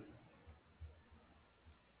eating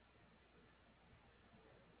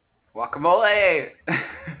guacamole.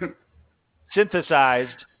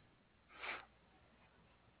 synthesized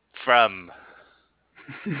from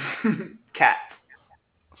Cats.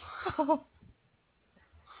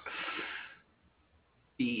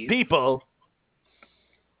 Bees. people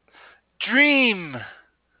dream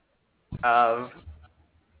Of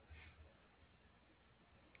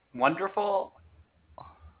wonderful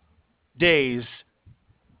days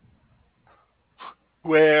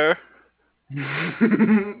where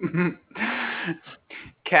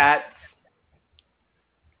cats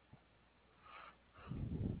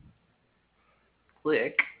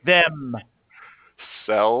lick them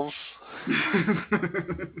cells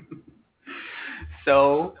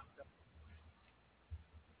So,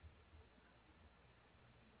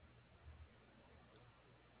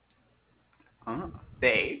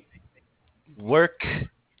 they Work.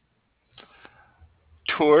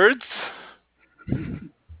 Towards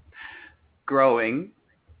growing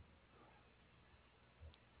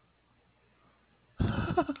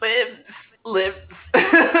limbs.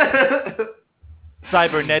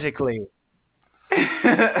 Cybernetically.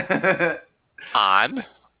 on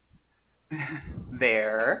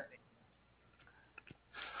There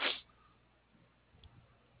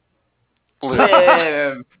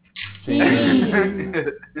live. lives.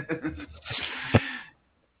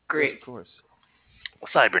 Great. Of course.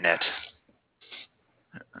 Cybernet.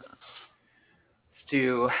 Let's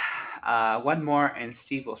do one more, and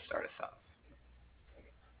Steve will start us off.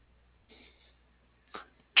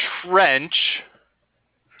 Trench.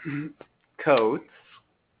 Codes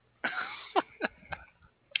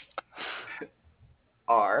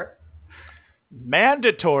are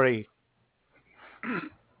Mandatory.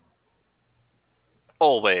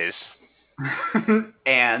 Always.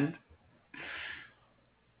 and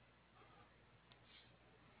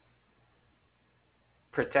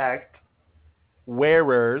protect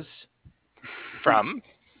Wearers. From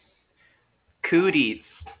cooties.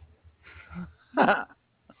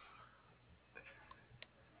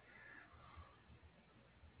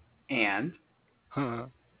 And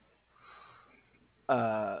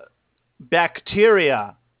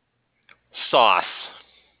Bacteria. sauce.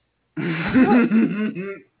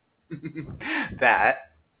 that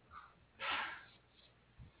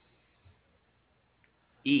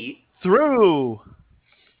eat Through.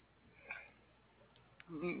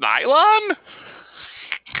 Nylon.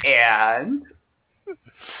 and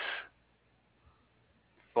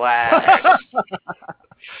flash.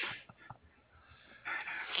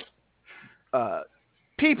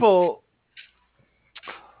 People.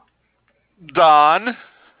 Don.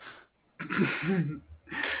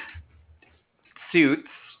 Suits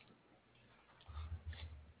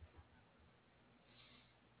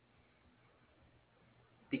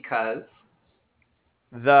because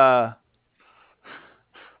The.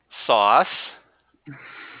 Sauce.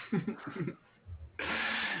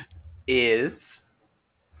 is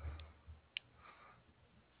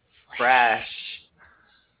fresh.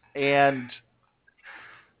 And.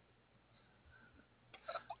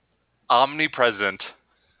 Omnipresent.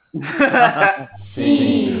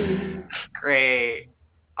 Great.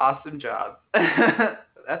 Awesome job.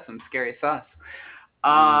 That's some scary sauce.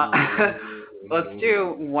 Let's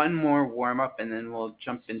do one more warm up and then we'll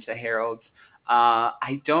jump into Harold's.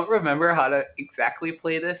 I don't remember how to exactly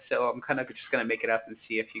play this, so I'm kind of just going to make it up and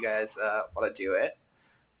see if you guys want to do it.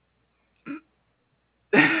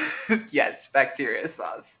 Yes, bacteria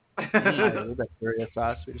sauce. Bacteria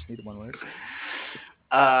sauce. We just need one word.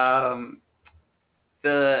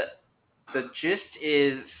 The gist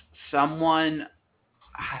is someone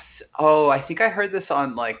I think I heard this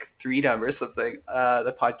on like Freedom or something,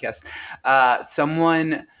 the podcast.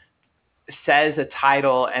 Someone says a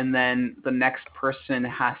title and then the next person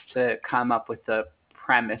has to come up with the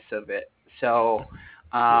premise of it. So,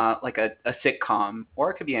 like a sitcom,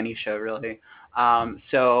 or it could be any show really.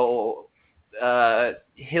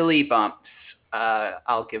 Hilly Bumps,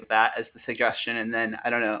 I'll give that as the suggestion. And then, I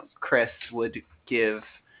don't know, Chris would give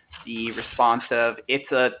the response of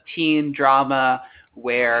it's a teen drama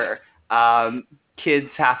where kids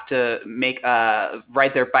have to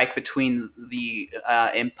ride their bike between the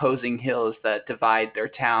imposing hills that divide their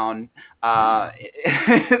town. That's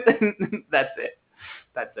it.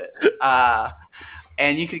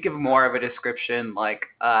 And you could give more of a description, like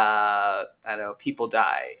I don't know, people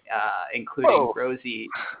die, including Rosie,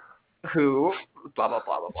 who blah blah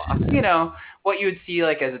blah blah blah. You know what you would see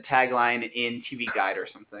like as a tagline in TV Guide or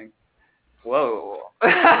something. Whoa,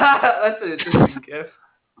 that's an interesting gift.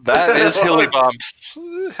 That is Hilly Bumps.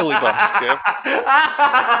 Hilly Bumps gift.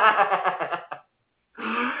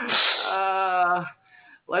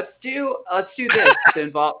 Let's do this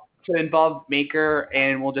to involve Maker,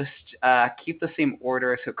 and we'll just keep the same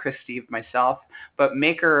order. So Chris, Steve, myself, but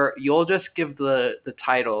Maker, you'll just give the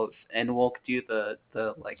titles, and we'll do the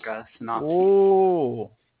synopsis. Ooh.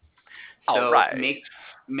 So All right.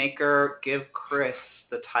 Maker, give Chris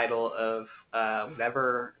the title of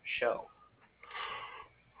whatever show.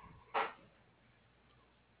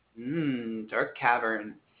 Dark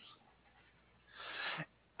Caverns.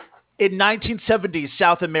 In 1970s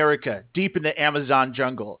South America, deep in the Amazon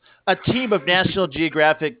jungle, a team of National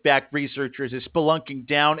Geographic-backed researchers is spelunking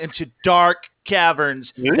down into dark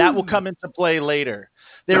caverns that will come into play later.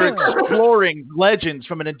 They're exploring legends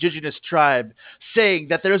from an indigenous tribe, saying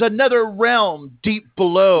that there's another realm deep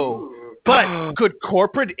below. But could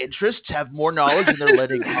corporate interests have more knowledge than they're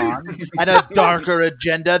letting on, and a darker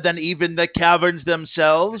agenda than even the caverns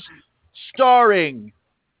themselves? Starring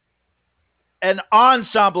an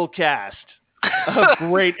ensemble cast of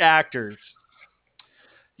great actors.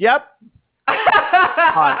 Yep,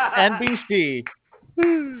 on NBC.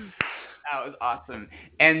 That was awesome.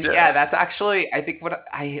 And yeah, that's actually, I think what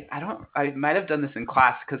I might have done this in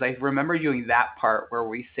class because I remember doing that part where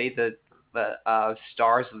we say the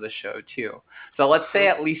stars of the show too. So let's say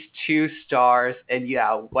at least 2 stars and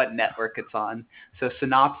what network it's on. So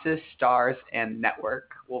synopsis, stars, and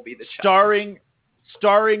network will be the challenge.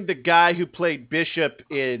 Starring the guy who played Bishop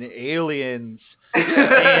in Aliens,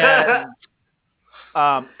 and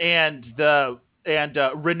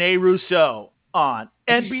Rene Rousseau on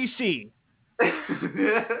NBC.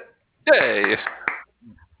 Yay!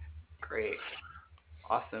 Great.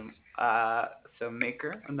 Awesome. So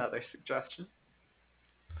Maker, another suggestion.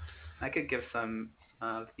 I could give some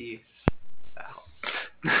of these. That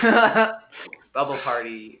helps. Bubble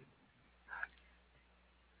Party.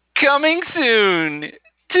 Coming soon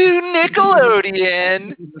to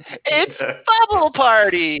Nickelodeon, it's Bubble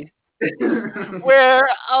Party, where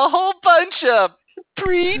a whole bunch of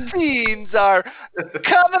preteens are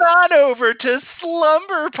coming on over to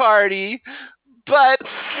Slumber Party. But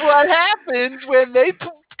what happens when they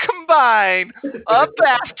combine a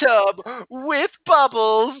bathtub with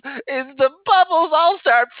bubbles is the bubbles all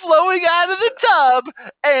start flowing out of the tub,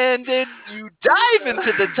 and then you dive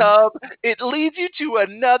into the tub. It leads you to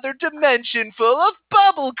another dimension full of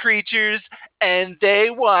bubble creatures, and they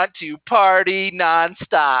want to party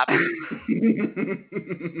nonstop.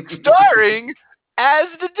 Starring as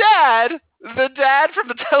the dad from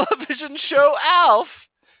the television show Alf,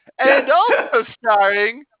 and also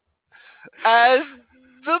starring as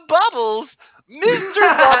the Bubbles, Mr.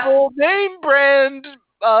 Bubble name brand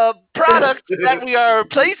product that we are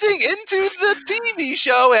placing into the TV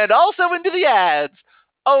show and also into the ads,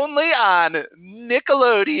 only on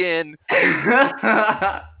Nickelodeon.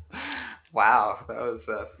 Wow, that was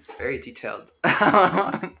very detailed.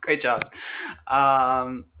 Great job.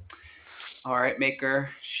 All right,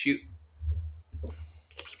 Maker, shoot.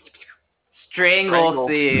 Strangle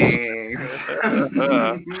things.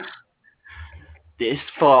 This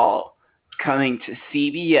fall, coming to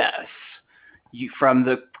CBS, from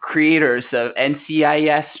the creators of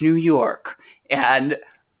NCIS New York and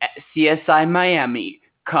CSI Miami,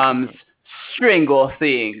 comes Strangle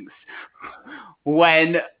Things.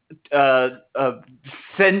 When a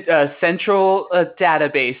central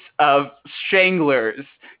database of stranglers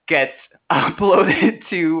gets uploaded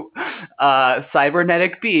to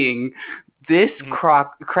cybernetic being, this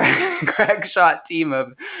crack shot team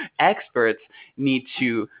of experts need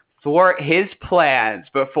to thwart his plans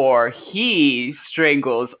before he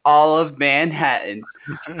strangles all of Manhattan.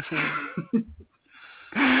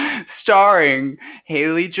 Starring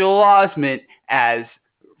Haley Joel Osment as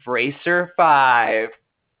Racer 5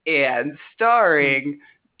 and starring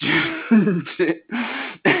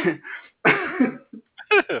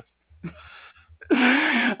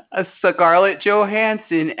Scarlett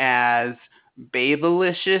Johansson as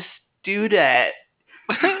Babylicious Dudette.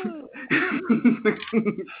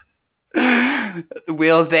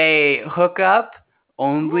 Will they hook up?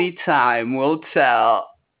 Only time will tell.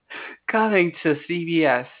 Coming to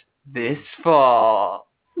CBS this fall.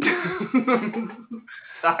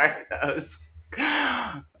 Sorry, that was...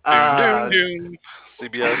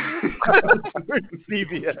 CBS.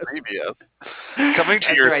 CBS. Coming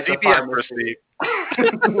to your CBS receipt.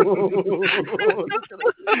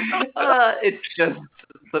 It's just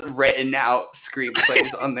the written out screenplays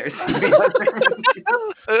on their CBS.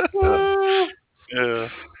 Yeah.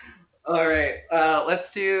 All right, let's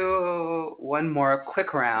do one more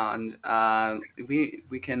quick round.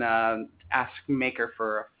 We can ask Maker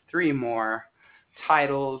for 3 more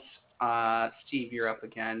titles. Steve, you're up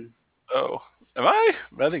again. Oh, am I?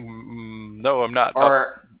 I think no, I'm not.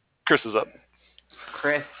 Or Chris is up.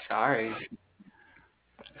 Chris, sorry.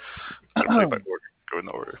 Go in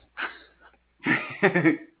the order.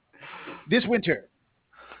 This winter,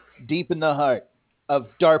 deep in the heart of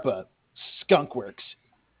DARPA Skunkworks,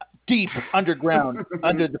 deep underground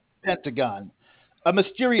under the Pentagon, a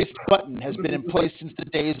mysterious button has been in place since the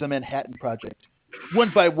days of the Manhattan Project.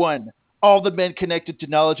 One by one, all the men connected to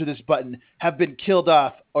knowledge of this button have been killed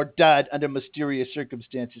off or died under mysterious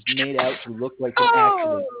circumstances made out to look like them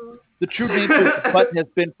actually. The true nature of the button has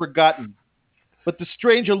been forgotten, but the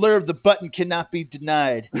strange allure of the button cannot be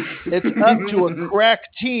denied. It's up to a crack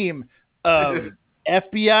team of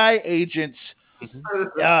FBI agents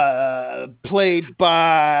played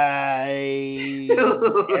by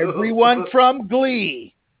everyone from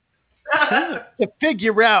Glee to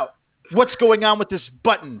figure out what's going on with this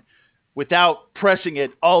button without pressing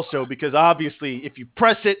it also, because obviously if you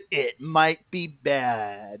press it, it might be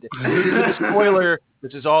bad. This isn't a spoiler.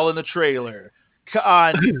 This is all in the trailer.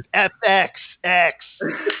 On FXX.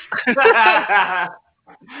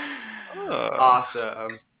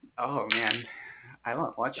 Awesome. Oh man, I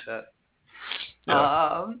won't watch that.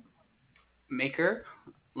 Yeah. Maker,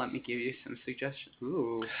 let me give you some suggestions.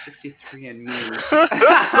 Ooh, 63 and Me.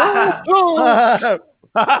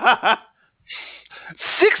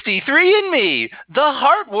 63andMe, the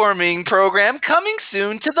heartwarming program coming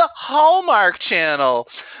soon to the Hallmark Channel.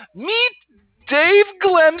 Meet Dave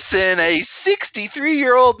Glemson, a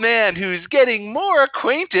 63-year-old man who's getting more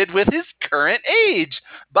acquainted with his current age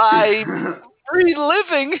by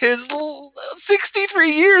reliving his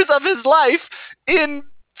 63 years of his life in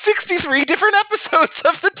 63 different episodes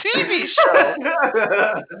of the TV show.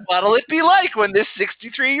 What'll it be like when this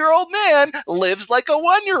 63-year-old man lives like a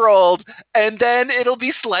 1-year-old? And then it'll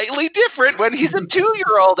be slightly different when he's a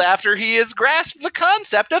 2-year-old after he has grasped the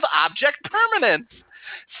concept of object permanence.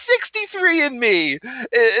 63andMe,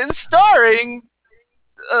 starring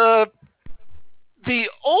the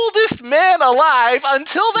oldest man alive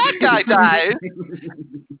until that guy dies.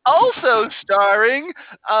 Also starring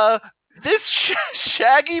this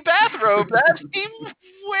shaggy bathrobe that he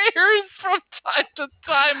wears from time to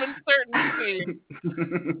time in certain scenes.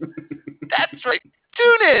 That's right.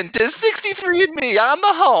 Tune in to 63andMe on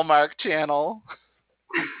the Hallmark Channel.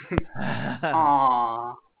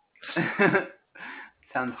 Aww.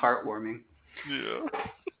 Sounds heartwarming. Yeah.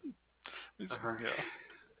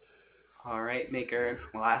 All right, Maker.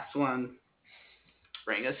 Last one.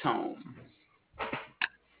 Bring us home.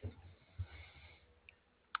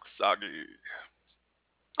 Soggy.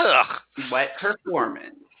 Ugh. Wet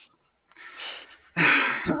performance.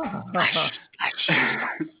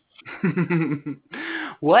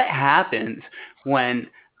 What happens when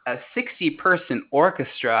a 60-person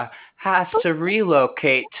orchestra has to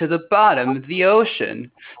relocate to the bottom of the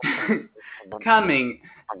ocean? Coming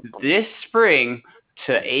this spring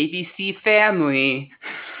to ABC Family,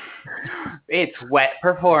 it's Wet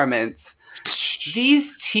Performance. These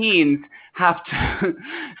teens have to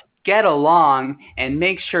get along and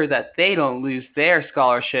make sure that they don't lose their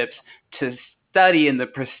scholarships to study in the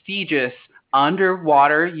prestigious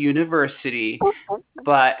underwater university,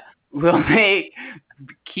 but will they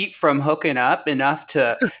keep from hooking up enough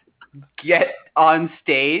to get on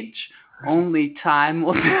stage? Only time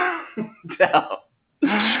will tell.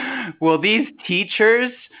 Will these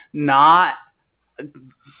teachers not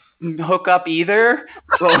hook up either?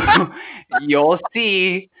 Well, you'll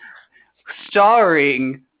see.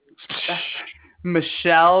 Starring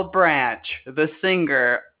Michelle Branch, the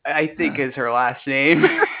singer, I think is her last name,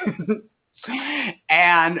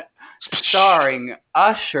 and starring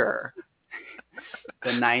Usher,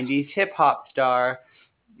 the 90s hip hop star,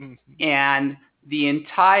 and the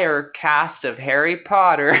entire cast of Harry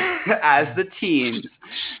Potter as the teens,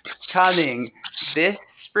 coming this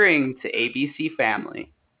spring to ABC Family.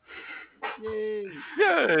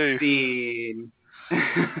 Yay. Scene.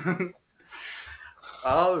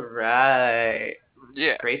 All right.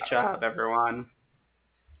 Yeah. Great job, everyone.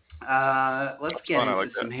 Let's get fun. I into like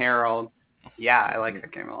some that. Harold. Yeah, I like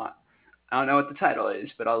that game a lot. I don't know what the title is,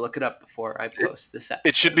 but I'll look it up before I post this episode.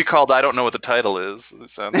 It should be called I Don't Know What the Title Is. It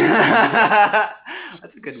sounds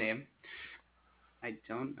That's a good name. I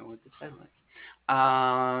don't know what the title is.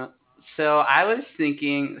 So I was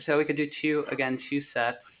thinking, so we could do two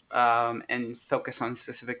sets, and focus on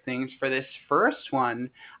specific things. For this first one,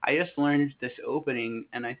 I just learned this opening,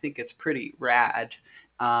 and I think it's pretty rad.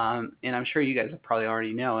 And I'm sure you guys probably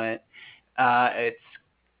already know it. It's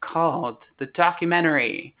called The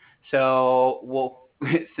Documentary. So we'll,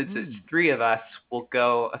 since it's three of us, we'll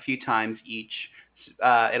go a few times each.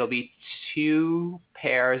 It'll be three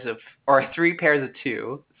pairs of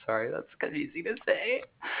two. Sorry, that's confusing to say.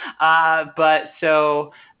 But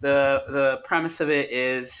so the premise of it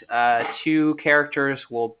is two characters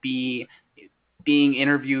will be being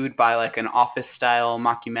interviewed by like an office style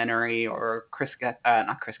mockumentary, or Chris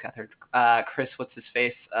what's his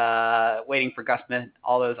face, Waiting for Gusman,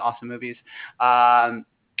 all those awesome movies.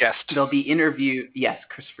 Guest. They'll be interviewed. Yes,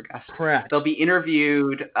 Christopher Guest. Correct. They'll be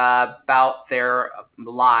interviewed about their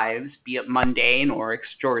lives, be it mundane or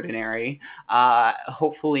extraordinary.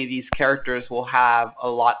 Hopefully, these characters will have a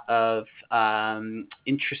lot of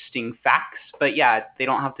interesting facts. But yeah, they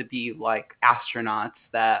don't have to be like astronauts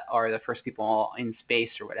that are the first people in space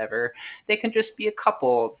or whatever. They can just be a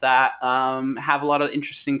couple that have a lot of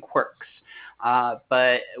interesting quirks.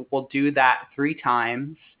 But we'll do that 3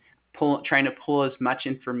 times. Trying to pull as much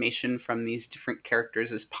information from these different characters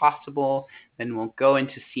as possible. Then we'll go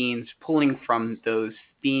into scenes pulling from those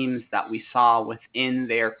themes that we saw within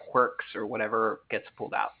their quirks or whatever gets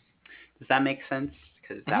pulled out. Does that make sense?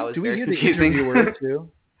 Because that was Do we very hear confusing. the interviewer too?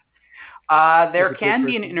 There Is it can good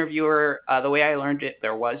be an person? interviewer. The way I learned it,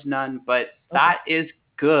 there was none, but Okay. that is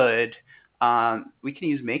good. We can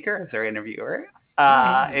use Maker as our interviewer.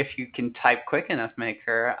 If you can type quick enough,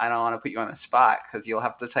 Maker. I don't want to put you on the spot because you'll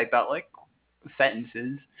have to type out like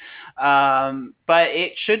sentences. But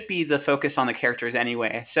it should be the focus on the characters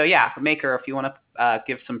anyway. So yeah, Maker, if you want to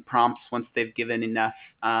give some prompts once they've given enough,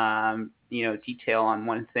 detail on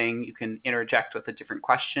one thing, you can interject with a different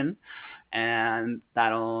question, and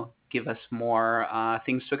that'll give us more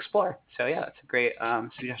things to explore. So yeah, that's a great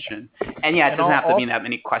suggestion. And yeah, it And doesn't have to all- be that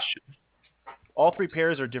many questions. All 3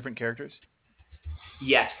 pairs are different characters.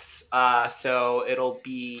 Yes. So it'll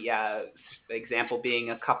be, example being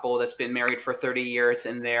a couple that's been married for 30 years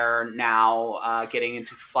and they're now getting into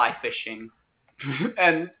fly fishing.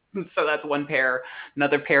 And so that's one pair.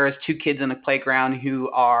 Another pair is 2 kids in a playground who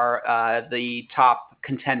are the top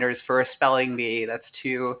contenders for a spelling bee. That's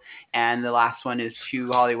 2. And the last one is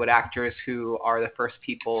 2 Hollywood actors who are the first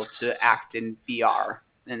people to act in VR.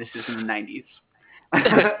 And this is in the 90s.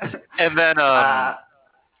 And then, are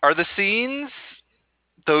the scenes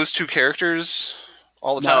those 2 characters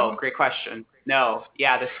all the time? No, great question. No,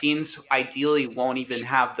 yeah, the scenes ideally won't even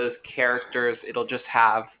have those characters. It'll just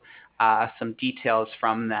have some details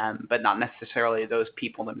from them, but not necessarily those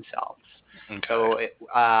people themselves. Okay. So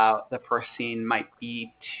the first scene might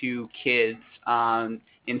be 2 kids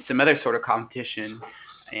in some other sort of competition,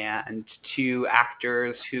 and 2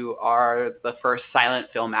 actors who are the first silent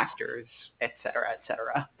film actors, et cetera, et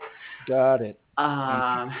cetera. Got it.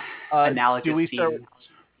 Analogous do we start? scenes.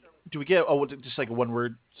 Do we get just like a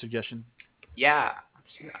 1-word suggestion? Yeah.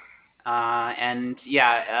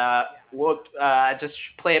 We'll just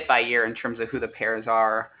play it by ear in terms of who the pairs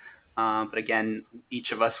are. But again,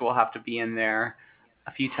 each of us will have to be in there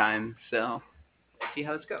a few times. So let's see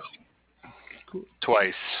how this goes.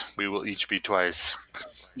 Twice. We will each be twice.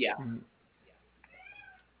 Yeah.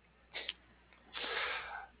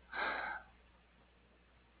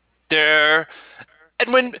 There,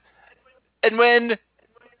 and when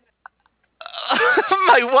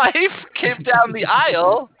my wife came down the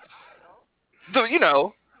aisle,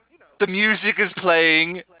 the music is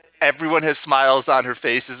playing. Everyone has smiles on her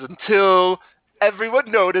faces until everyone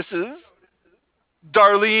notices,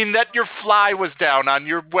 Darlene, that your fly was down on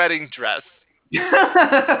your wedding dress. It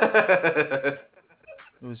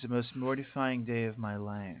was the most mortifying day of my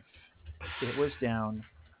life. It was down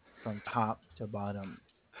from top to bottom.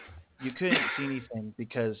 You couldn't see anything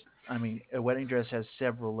because, a wedding dress has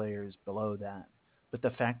several layers below that. But the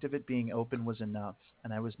fact of it being open was enough,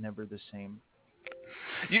 and I was never the same.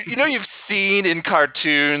 You've seen in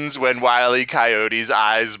cartoons when Wile E. Coyote's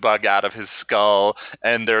eyes bug out of his skull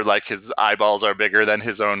and they're like his eyeballs are bigger than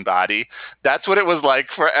his own body. That's what it was like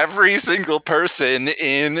for every single person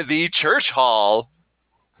in the church hall.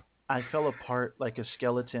 I fell apart like a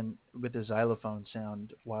skeleton with a xylophone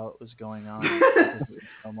sound while it was going on. Because it was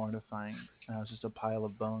so mortifying. And I was just a pile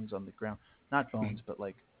of bones on the ground. Not bones, but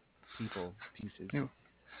like people pieces.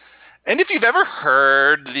 And if you've ever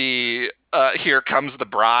heard the Here Comes the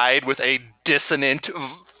Bride with a dissonant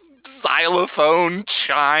xylophone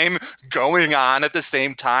chime going on at the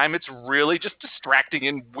same time, it's really just distracting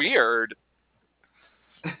and weird.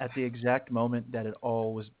 At the exact moment that it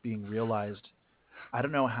all was being realized, I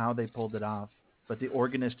don't know how they pulled it off, but the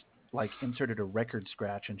organist inserted a record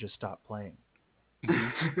scratch and just stopped playing.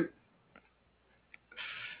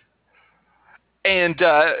 And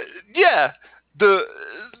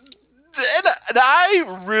and I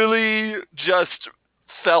really just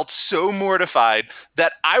felt so mortified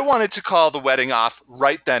that I wanted to call the wedding off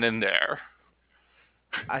right then and there.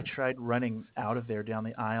 I tried running out of there down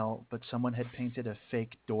the aisle, but someone had painted a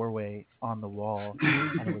fake doorway on the wall,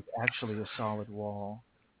 and it was actually a solid wall.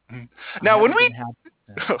 Now, when we...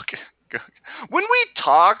 Okay. When we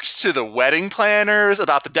talked to the wedding planners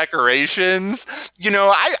about the decorations,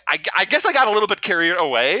 I guess I got a little bit carried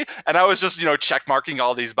away, and I was just, check marking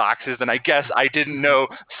all these boxes, and I guess I didn't know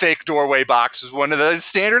fake doorway box was one of the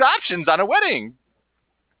standard options on a wedding.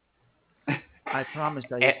 I promised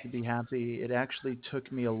I used to be happy. It actually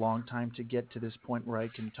took me a long time to get to this point where I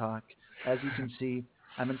can talk. As you can see,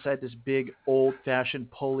 I'm inside this big,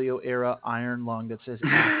 old-fashioned polio-era iron lung that says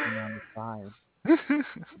acting on the side.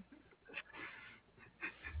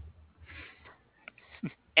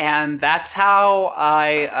 And that's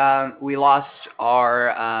how we lost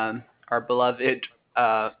our beloved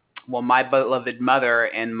my beloved mother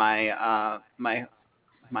and my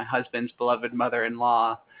husband's beloved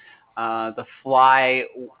mother-in-law. The fly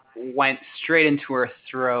went straight into her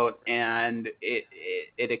throat, and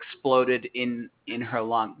it exploded in her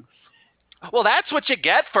lungs. Well, that's what you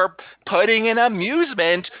get for putting an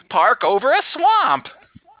amusement park over a swamp.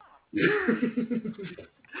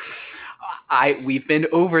 We've been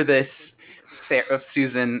over this,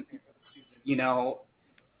 Susan.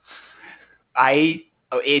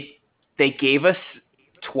 They gave us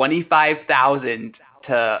 25,000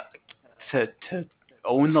 to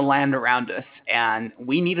own the land around us, and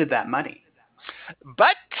we needed that money.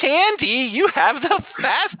 But Tandy, you have the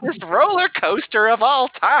fastest roller coaster of all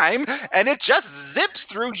time, and it just zips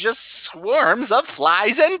through just swarms of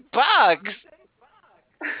flies and bugs.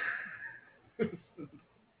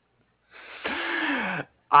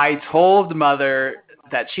 I told Mother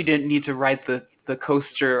that she didn't need to ride the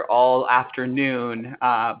coaster all afternoon,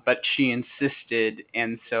 but she insisted,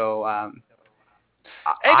 and so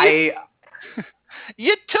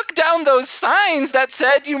you took down those signs that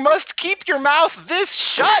said you must keep your mouth this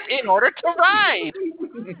shut in order to ride.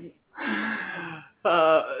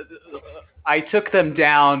 I took them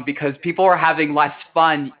down because people were having less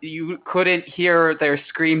fun. You couldn't hear their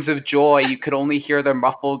screams of joy. You could only hear their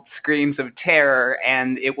muffled screams of terror,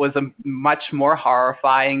 and it was a much more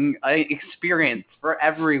horrifying experience for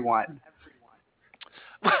everyone.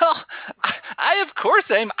 Well, I of course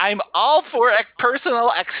I'm all for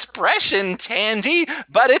personal expression, Tandy,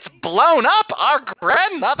 but it's blown up our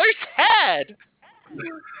grandmother's head.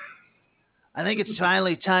 I think it's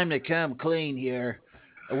finally time to come clean here.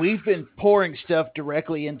 We've been pouring stuff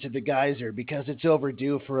directly into the geyser because it's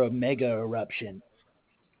overdue for a mega eruption.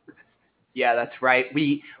 Yeah, that's right.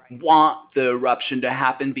 We want the eruption to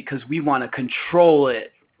happen because we want to control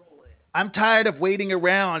it. I'm tired of waiting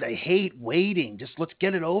around. I hate waiting. Just let's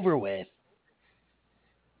get it over with.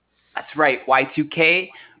 That's right, Y2K.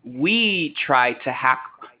 We tried to hack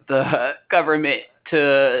the government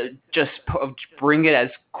to just bring it as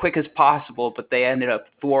quick as possible, but they ended up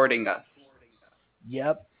thwarting us.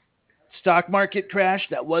 Yep. Stock market crash.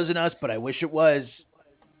 That wasn't us, but I wish it was.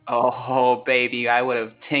 Oh, baby, I would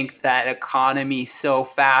have tanked that economy so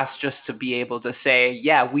fast just to be able to say,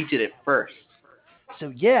 yeah, we did it first. So,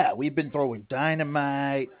 yeah, we've been throwing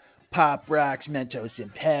dynamite, Pop Rocks, Mentos,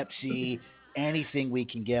 and Pepsi, anything we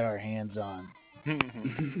can get our hands on.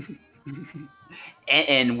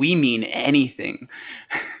 And we mean anything.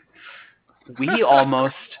 We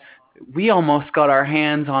almost got our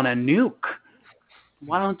hands on a nuke.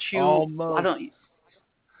 Why don't you?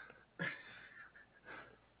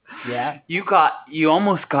 Yeah. You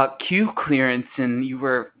almost got Q clearance, and you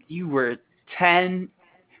were 10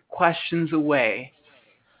 questions away.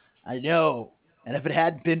 I know. And if it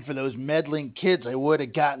hadn't been for those meddling kids, I would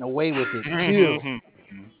have gotten away with it too.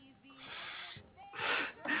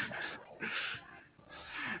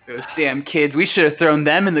 Those damn kids. We should have thrown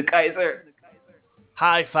them in the geyser.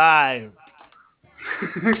 High five.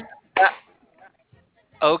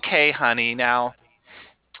 Okay, honey, now.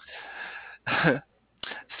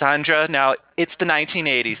 Sandra, now it's the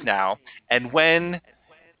 1980s now, and when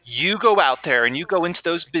you go out there and you go into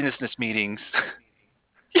those business meetings,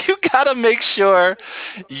 you gotta make sure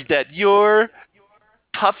that your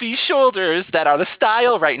puffy shoulders that are the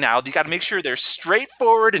style right now, you gotta make sure they're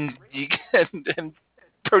straightforward and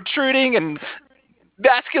protruding and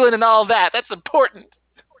masculine and all that. That's important.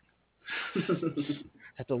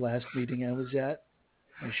 At the last meeting I was at,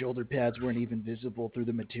 my shoulder pads weren't even visible through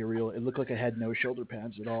the material. It looked like I had no shoulder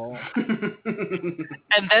pads at all.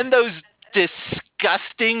 And then those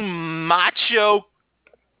disgusting macho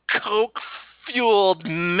coke-fueled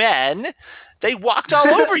men, they walked all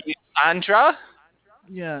over you, Sandra.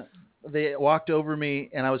 Yeah, they walked over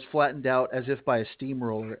me, and I was flattened out as if by a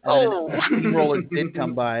steamroller. And Oh. then a steamroller did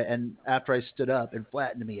come by, and after I stood up, it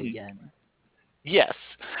flattened me again. Yes.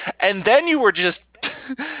 And then you were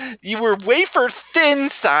wafer thin,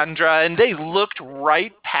 Sandra, and they looked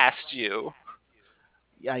right past you.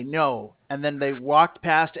 I know. And then they walked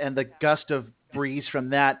past, and the gust of breeze from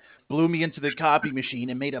that blew me into the copy machine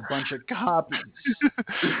and made a bunch of copies.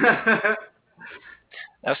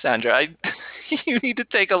 Now, Sandra, you need to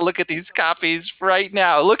take a look at these copies right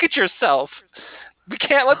now. Look at yourself. We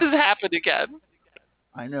can't let this happen again.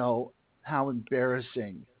 I know. How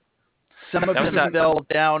embarrassing. Some of Now, them fell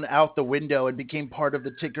down out the window and became part of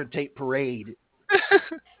the ticker tape parade.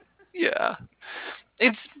 yeah.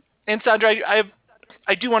 It's and Sandra,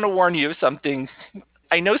 I do want to warn you of something.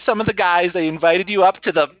 I know some of the guys, they invited you up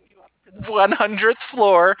to the 100th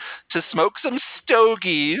floor to smoke some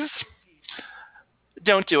stogies.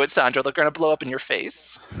 Don't do it, Sandra. They're going to blow up in your face.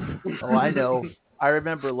 Oh, I know. I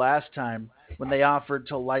remember last time when they offered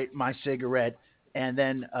to light my cigarette and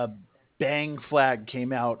then a bang flag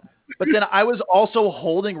came out. But then I was also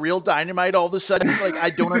holding real dynamite all of a sudden. Like, I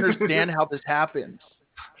don't understand how this happened.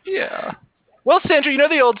 Yeah. Well, Sandra, you know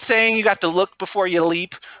the old saying, you got to look before you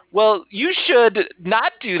leap? Well, you should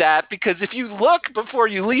not do that, because if you look before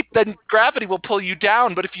you leap, then gravity will pull you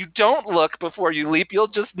down. But if you don't look before you leap, you'll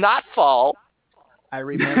just not fall. I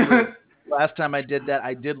remember last time I did that,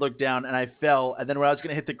 I did look down and I fell. And then when I was going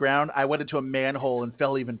to hit the ground, I went into a manhole and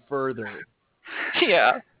fell even further.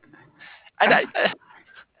 Yeah. And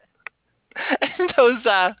and those,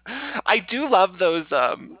 I do love those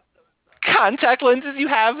contact lenses you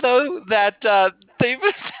have, though, that they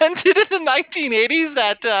invented in the 1980s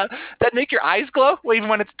that make your eyes glow even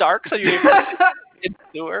when it's dark, so you're able to see in the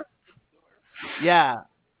sewer. Yeah.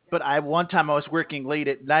 But one time I was working late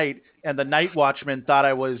at night and the night watchman thought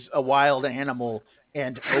I was a wild animal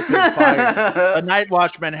and opened fire. A night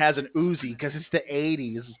watchman has an Uzi because it's the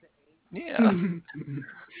 80s. Yeah.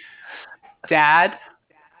 Dad,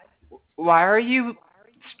 why are you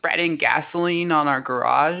spreading gasoline on our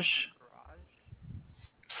garage?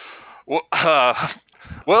 Well,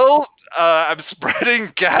 well, I'm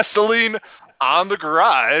spreading gasoline on the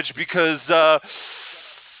garage because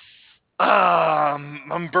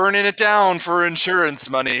I'm burning it down for insurance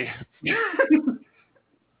money.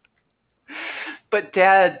 But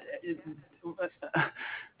Dad,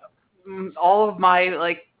 all of my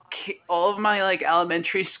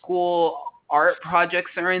elementary school art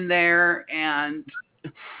projects are in there, and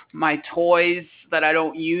my toys that I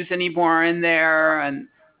don't use anymore are in there, and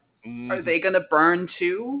are they gonna burn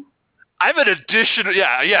too? I have an additional,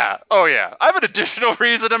 yeah. Oh, yeah. I have an additional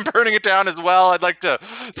reason I'm burning it down as well. I'd like to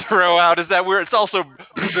throw out is that it's also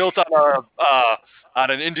built on on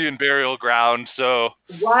an Indian burial ground, so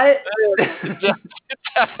What? it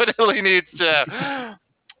definitely needs to.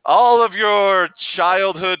 All of your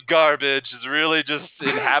childhood garbage is really just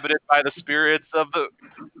inhabited by the spirits of the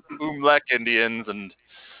Umlek Indians, and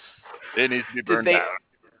it needs to be Did burned they down.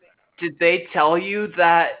 did they tell you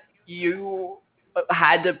that you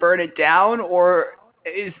had to burn it down, or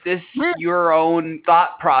is this your own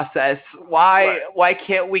thought process? Why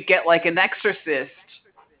can't we get like an exorcist?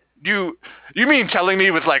 You mean telling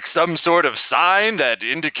me with like some sort of sign that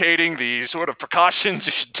indicating the sort of precautions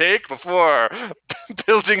you should take before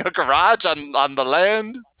building a garage on the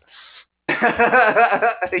land?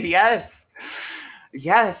 Yes.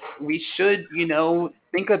 Yes, we should,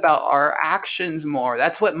 think about our actions more.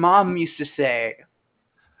 That's what Mom used to say.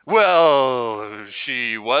 Well,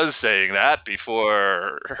 she was saying that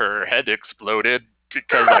before her head exploded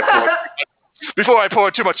because before I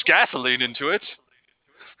poured too much gasoline into it.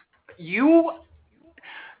 You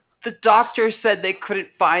the doctor said they couldn't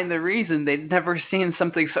find the reason. They'd never seen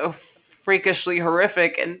something so freakishly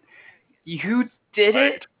horrific, and you did it?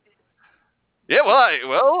 Right. Yeah,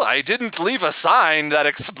 I didn't leave a sign that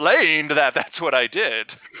explained that that's what I did.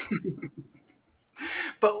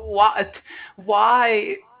 But what?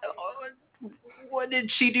 Why? What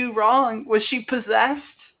did she do wrong? Was she possessed?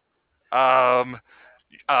 Um,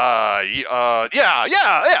 yeah.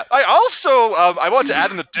 I also, I want to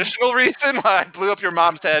add an additional reason why I blew up your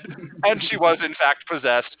mom's head, and she was in fact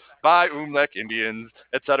possessed by Umlek Indians,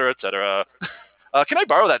 etc., etc. Can I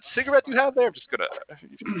borrow that cigarette you have there? I'm just gonna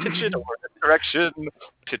pitch it over this direction,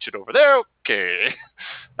 pitch it over there. Okay,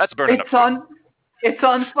 that's burning up. It's on. It's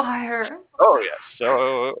on fire. Oh yes,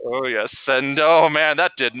 oh yes, and oh man,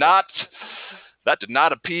 that did not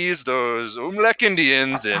appease those Umlek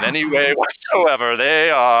Indians in any way whatsoever.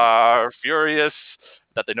 They are furious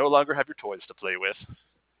that they no longer have your toys to play with.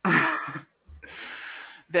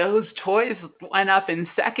 Those toys went up in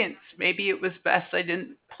seconds. Maybe it was best I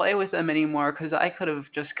didn't play with them anymore because I could have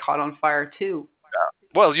just caught on fire too.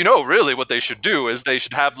 Well, really what they should do is they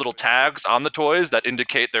should have little tags on the toys that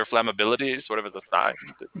indicate their flammability, sort of as a sign.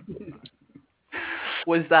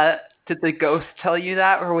 Did the ghost tell you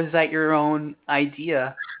that, or was that your own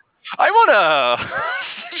idea? I want to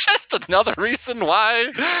just another reason why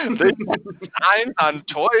they put signs on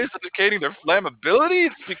toys indicating their flammability?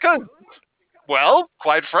 It's because, well,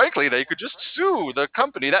 quite frankly, they could just sue the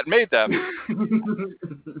company that made them.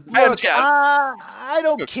 Look, yeah. I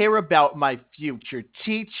don't care about my future,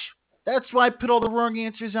 Teach. That's why I put all the wrong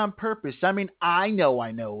answers on purpose. I mean, I know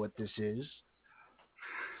what this is.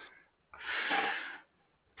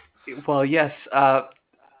 Well, yes.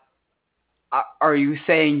 Are you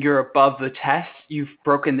saying you're above the test? You've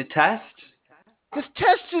broken the test? This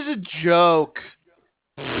test is a joke.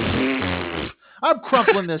 I'm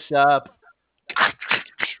crumpling this up.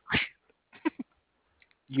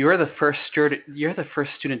 You're the first student. You're the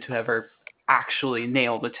first student to ever actually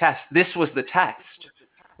nail the test. This was the test.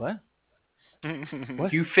 What?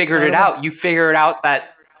 What? You figured I it don't know. out. You figured out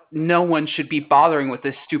that no one should be bothering with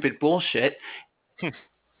this stupid bullshit.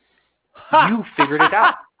 You figured it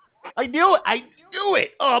out. I knew it. I knew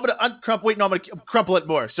it. Oh, I'm gonna uncrumple. Wait, no, I'm gonna crumple it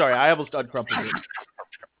more. Sorry, I almost uncrumpled it.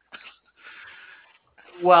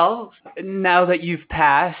 Well, now that you've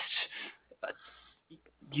passed,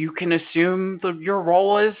 you can assume your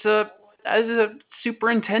role as a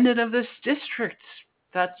superintendent of this district.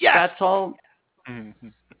 That's Yes! that's all.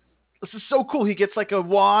 This is so cool. He gets like a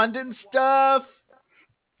wand and stuff.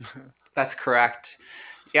 That's correct.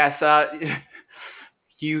 Yes,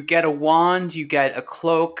 you get a wand, you get a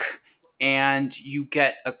cloak, and you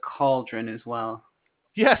get a cauldron as well.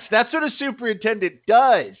 Yes, that's what a superintendent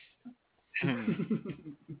does.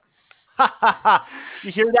 Ha ha ha!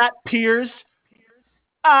 You hear that, peers?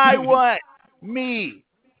 I want me,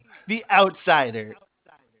 the outsider.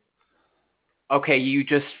 Okay, you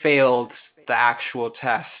just failed the actual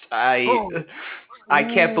test. Oh. I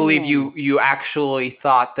can't believe Ooh. you actually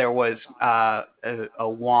thought there was a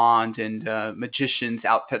wand and a magician's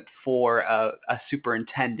outfit for a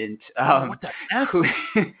superintendent. What the F? Who,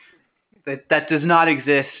 that does not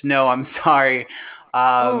exist. No, I'm sorry.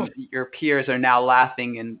 Oh. Your peers are now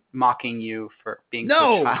laughing and mocking you for being so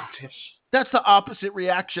No! childish. That's the opposite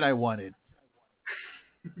reaction I wanted.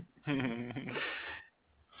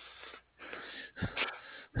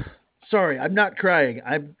 Sorry, I'm not crying.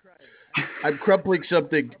 I'm crumpling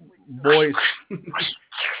something moist.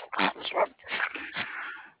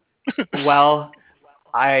 Well,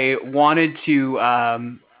 I wanted to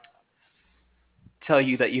tell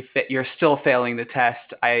you that you're still failing the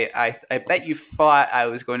test. I bet you thought I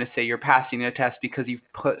was going to say you're passing the test because you've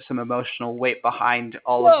put some emotional weight behind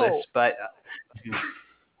all of Whoa! this, but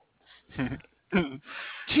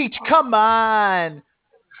Teach, come on!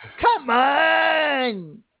 Come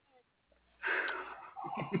on!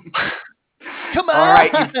 Come on! all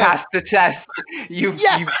right, you've passed the test.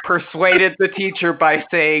 Yes! You've persuaded the teacher by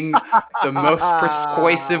saying the most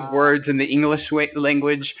persuasive words in the English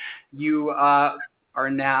language. You are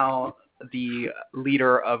now the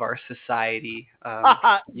leader of our society.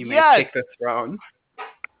 You may Yes! take the throne.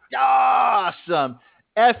 Awesome!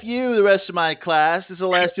 F you, the rest of my class. This is the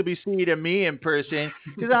last you'll be seeing of me in person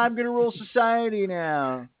because I'm going to rule society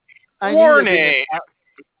now. I knew that being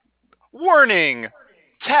Warning!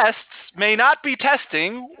 Tests may not be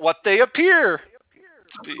testing what they appear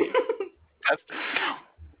to be testing.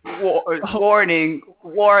 Warning,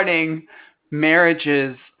 warning.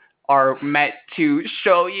 Marriages are meant to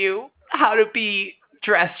show you how to be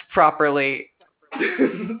dressed properly.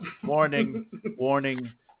 warning,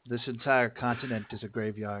 warning. This entire continent is a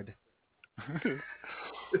graveyard.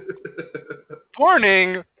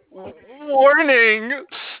 Warning! Warning!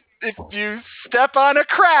 If you step on a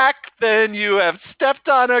crack, then you have stepped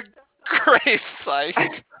on a grave site.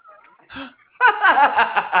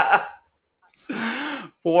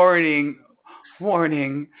 Warning,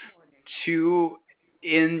 warning. Two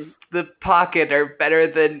in the pocket are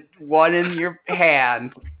better than one in your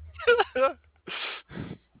hand.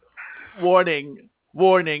 Warning,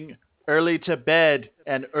 warning. Early to bed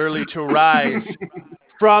and early to rise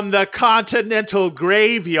from the continental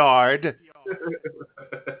graveyard.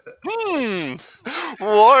 Warning!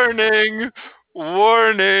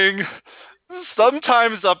 Warning!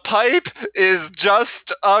 Sometimes a pipe is just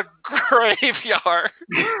a graveyard.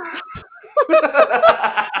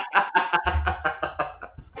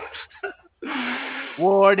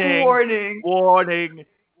 Warning, Warning. warning.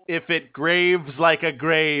 If it graves like a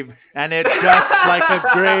grave and it dusts like a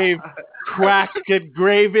grave, crack a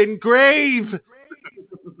graven grave.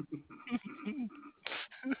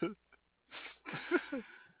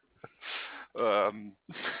 Um,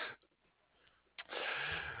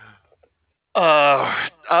 uh,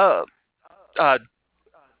 uh,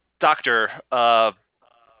 Doctor, I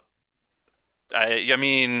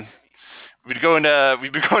mean, we've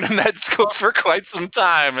been going to med school for quite some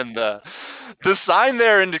time, and the sign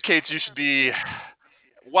there indicates you should be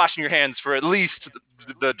washing your hands for at least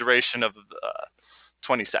the duration of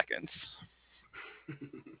 20 seconds.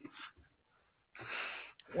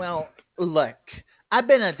 Well, look, I've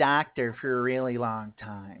been a doctor for a really long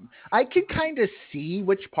time. I can kind of see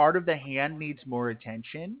which part of the hand needs more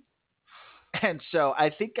attention. And so I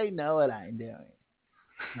think I know what I'm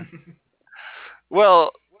doing.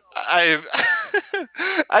 Well, I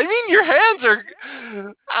I mean your hands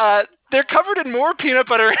are they're covered in more peanut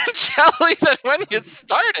butter and jelly than when you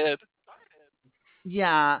started.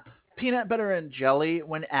 Yeah, peanut butter and jelly,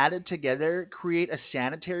 when added together, create a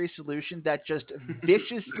sanitary solution that just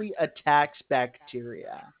viciously attacks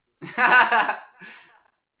bacteria.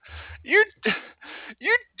 You're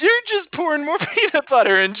you're just pouring more peanut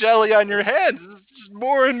butter and jelly on your hands. There's just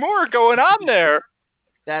more and more going on there.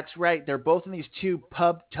 That's right. They're both in these two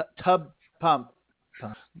tub pump pumps.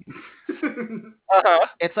 Uh-huh.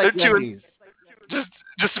 It's They're like two. Wendy's.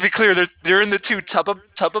 Just to be clear, they're in the two tub of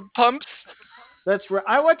pumps. That's right.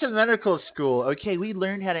 I went to medical school. Okay, we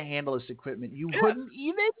learned how to handle this equipment. You Yeah. wouldn't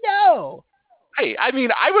even know. Hey, I mean,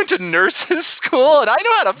 I went to nurses school and I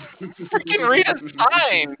know how to freaking read a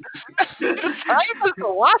sign. The sign is to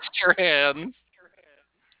wash your hands.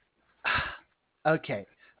 Okay,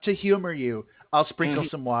 to humor you, I'll sprinkle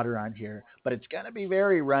Mhm. some water on here, but it's gonna be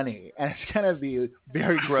very runny and it's gonna be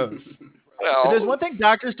very gross. If there's Well, one thing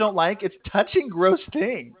doctors don't like, it's touching gross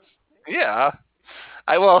things. yeah.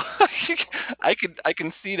 Well, I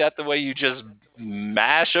can see that the way you just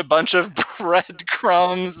mash a bunch of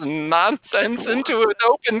breadcrumbs and nonsense into an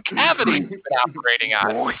open cavity you've been operating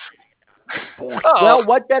on. Oh, Well,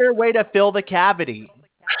 what better way to fill the cavity?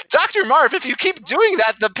 Dr. Marv, if you keep doing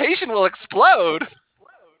that, the patient will explode.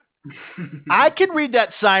 I can read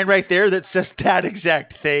that sign right there that says that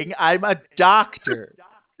exact thing. I'm a doctor.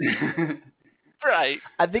 Right.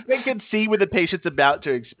 I think I can see when the patient's about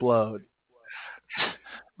to explode.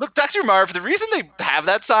 Look, Dr. Marv, the reason they have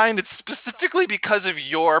that sign, it's specifically because of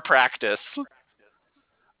your practice.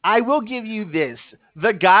 I will give you this.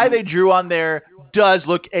 The guy they drew on there does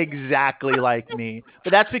look exactly like me, but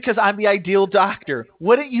that's because I'm the ideal doctor.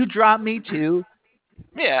 Wouldn't you draw me too?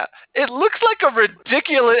 Yeah, it looks like a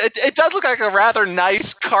ridiculous. It does look like a rather nice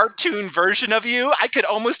cartoon version of you. I could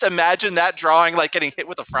almost imagine that drawing like getting hit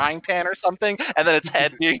with a frying pan or something, and then its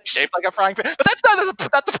head being shaped like a frying pan. But that's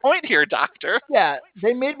not the point here, Doctor. Yeah,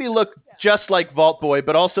 they made me look just like Vault Boy,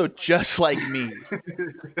 but also just like me.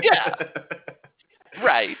 Yeah,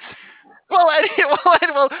 right. Well, I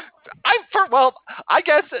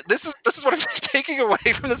guess this is what I'm taking away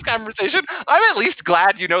from this conversation. I'm at least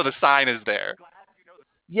glad you know the sign is there.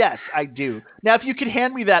 Yes, I do. Now, if you could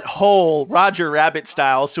hand me that hole, Roger Rabbit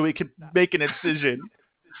style, so we could make an incision.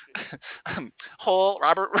 Whole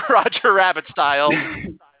Roger Rabbit style.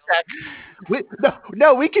 Check.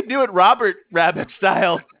 No, we can do it Robert Rabbit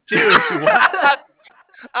style too if you want.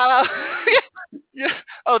 Uh, yeah.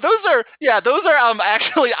 Oh, those are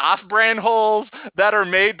actually off-brand holes that are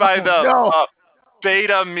made by the No,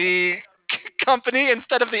 Beta Me company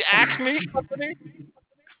instead of the Acme company.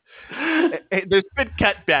 Hey, there's been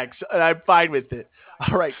cutbacks, and I'm fine with it.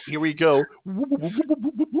 All right, here we go.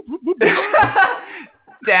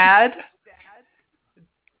 Dad,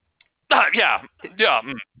 Yeah, yeah,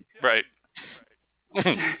 right.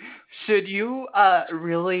 should you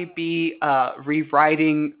really be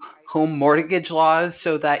rewriting home mortgage laws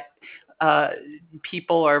so that uh,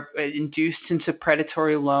 people are induced into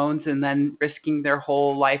predatory loans and then risking their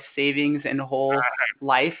whole life savings and whole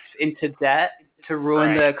life into debt to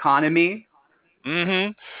ruin the economy?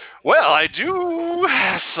 Mm-hmm. Well, I do,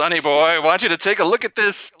 Sonny boy, want you to take a look at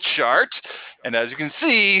this chart, and as you can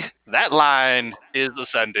see, that line is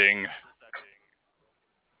ascending.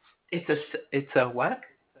 It's a what?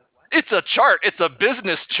 It's a chart. It's a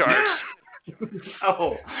business chart.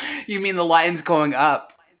 Oh, you mean the line's going up?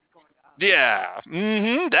 Yeah.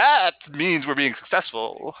 Mm-hmm. That means we're being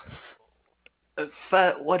successful.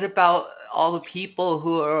 But what about all the people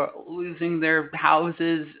who are losing their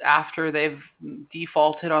houses after they've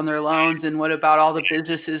defaulted on their loans? And what about all the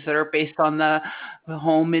businesses that are based on the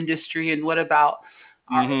home industry? And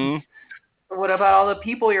Mm-hmm. what about all the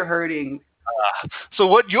people you're hurting? So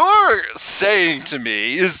what you're saying to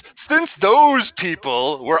me is, since those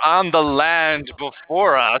people were on the land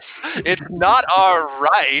before us, it's not our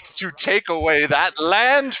right to take away that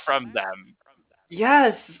land from them.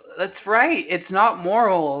 Yes, that's right. It's not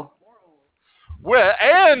moral. Well,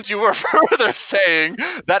 and you were further saying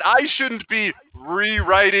that I shouldn't be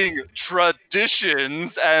rewriting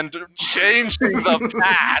traditions and changing the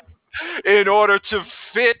past in order to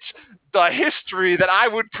fit the history that I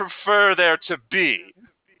would prefer there to be.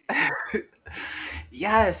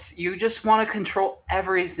 Yes, you just want to control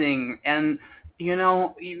everything, and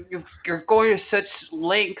you're going to such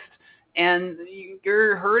lengths, and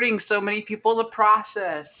you're hurting so many people in the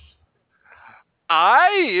process.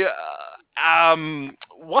 I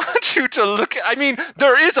want you to look. I mean,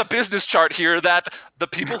 there is a business chart here that the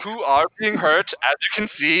people who are being hurt, as you can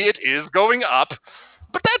see, it is going up.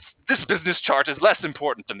 But this business chart is less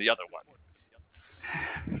important than the other one.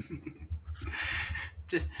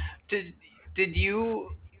 Did did did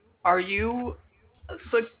you? Are you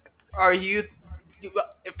the? Are you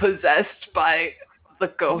possessed by the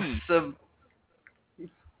ghosts of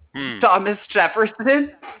Hmm. Thomas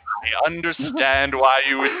Jefferson? I understand why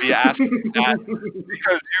you would be asking that,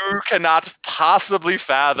 because you cannot possibly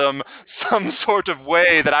fathom some sort of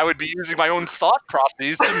way that I would be using my own thought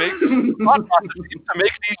processes to make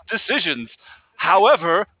these decisions.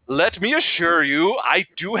 However, let me assure you, I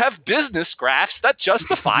do have business graphs that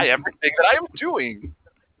justify everything that I am doing.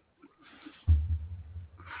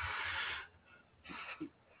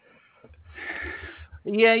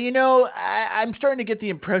 Yeah, I'm starting to get the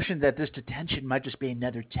impression that this detention might just be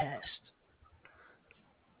another test.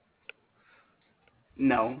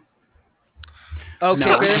 No. Okay,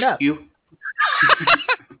 No. fair enough. You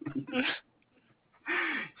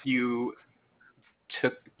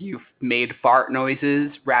you made fart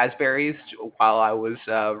noises, raspberries, while I was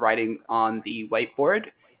writing on the whiteboard,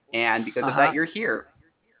 and because of that, you're here.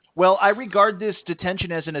 Well, I regard this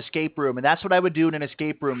detention as an escape room, and that's what I would do in an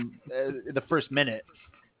escape room the first minute.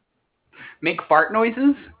 Make fart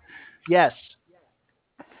noises? Yes.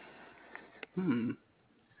 Hmm.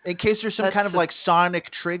 In case there's some kind of like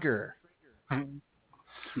sonic trigger.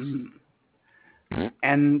 Hmm.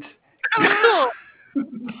 And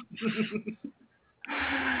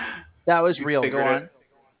that was real. Go on.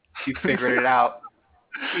 You figured it out.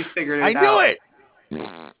 You figured it out. I knew it.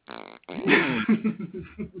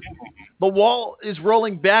 The wall is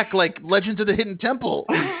rolling back like Legends of the Hidden Temple.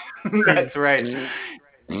 That's right.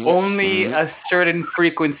 Only a certain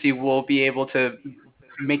frequency will be able to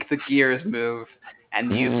make the gears move,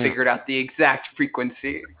 and you figured out the exact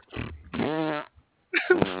frequency.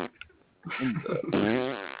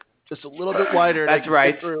 Just a little bit wider. That's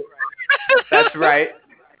right. That's right.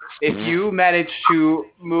 If you manage to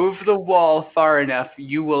move the wall far enough,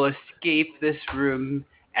 you will escape this room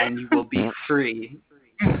and you will be free.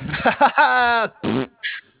 There's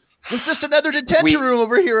just another detention room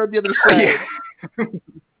over here on the other side.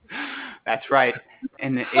 That's right.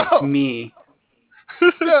 And it's me.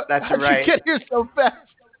 That's How'd right. you get here so fast?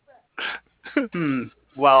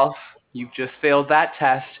 Well, you've just failed that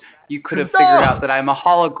test. You could have figured out that I'm a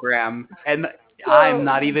hologram, and I'm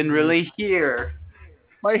not even really here.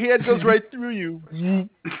 My hand goes right through you.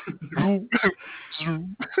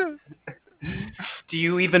 Do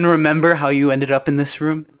you even remember how you ended up in this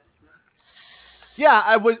room? Yeah,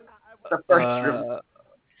 I was. The first room.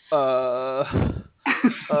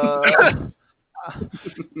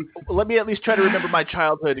 Let me at least try to remember my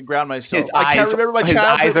childhood and ground myself. I can't remember my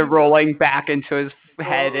childhood. His eyes are rolling back into his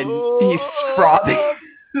head, and he's frothing.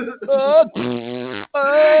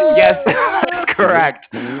 Yes, that's correct.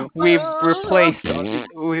 We've replaced.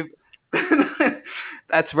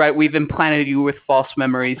 That's right. We've implanted you with false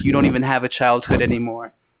memories. You don't even have a childhood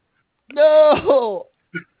anymore. No,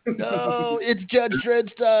 it's Judge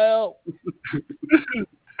Dredd style.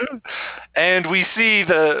 And we see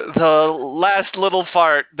the last little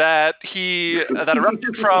fart that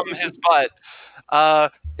erupted from his butt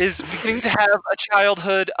is beginning to have a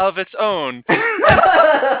childhood of its own.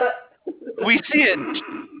 We see it.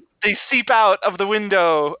 They seep out of the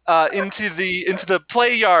window into the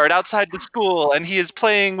play yard outside the school, and he is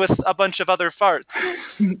playing with a bunch of other farts.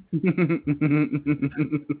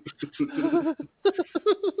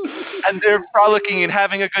 And they're frolicking and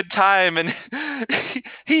having a good time, and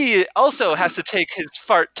he also has to take his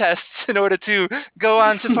fart tests in order to go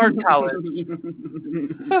on to fart college.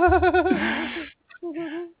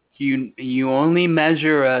 You only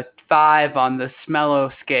measure a 5 on the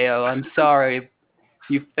Smello scale. I'm sorry.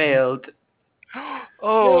 You failed.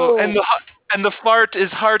 Oh, and the fart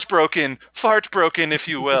is heartbroken, if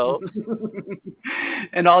you will.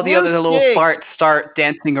 And all the other little farts start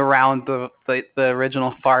dancing around the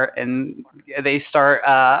original fart, and they start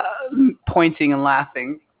pointing and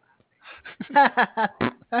laughing.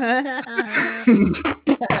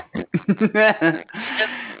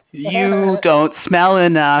 You don't smell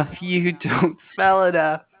enough. You don't smell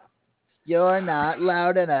enough. You're not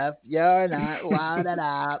loud enough. You're not loud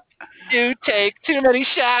enough. You take too many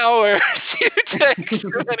showers. You take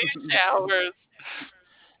too many showers.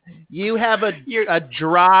 You have You're, a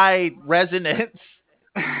dry resonance.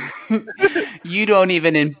 you don't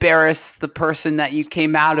even embarrass the person that you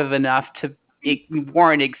came out of enough to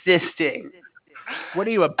warrant existing. What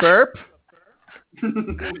are you, a burp?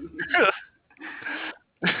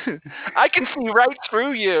 I can see right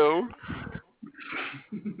through you.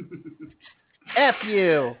 F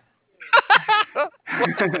you.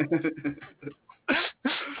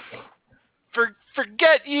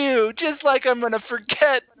 Forget you, just like I'm gonna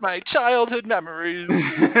forget my childhood memories.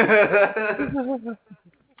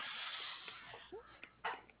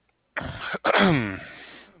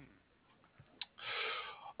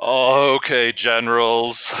 Okay,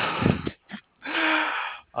 generals.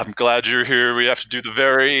 I'm glad you're here. We have to do the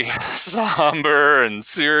very somber and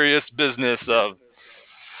serious business of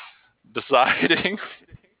deciding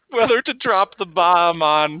whether to drop the bomb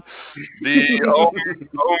on the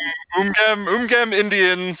Umgem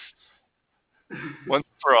Indians once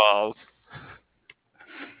for all.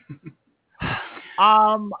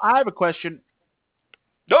 I have a question.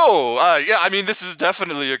 No, yeah, I mean, this is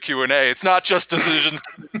definitely a Q&A. It's not just decisions.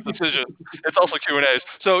 It's also Q&As.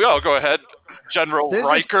 So, go ahead, General There's this-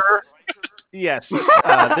 Riker. Yes.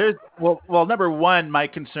 There's number one, my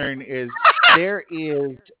concern is there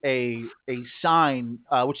is a sign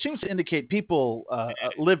which seems to indicate people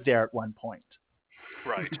lived there at one point.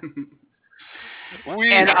 Right.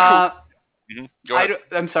 And Go ahead.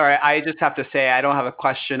 I'm sorry. I just have to say I don't have a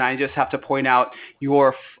question. I just have to point out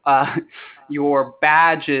your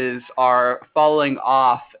badges are falling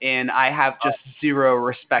off, and I have just zero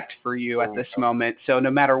respect for you at this moment. So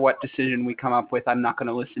no matter what decision we come up with, I'm not going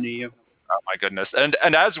to listen to you. Oh my goodness! And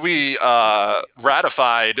as we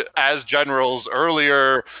ratified as generals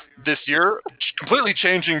earlier this year, completely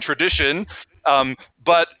changing tradition.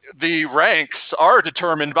 But the ranks are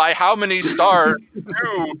determined by how many stars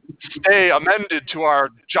do stay amended to our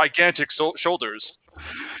gigantic shoulders.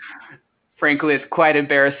 Frankly, it's quite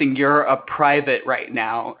embarrassing. You're a private right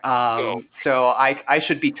now. So I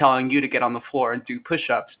should be telling you to get on the floor and do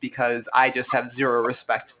push-ups because I just have zero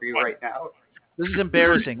respect for you right now. This is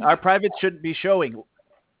embarrassing. Our privates shouldn't be showing.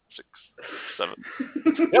 6, 7.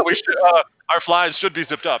 Yeah, we should. Our flies should be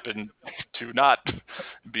zipped up and to not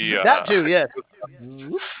be. That too, yes.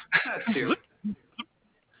 That too.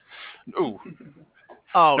 Ooh.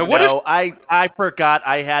 Oh now, no! I forgot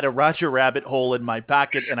I had a Roger Rabbit hole in my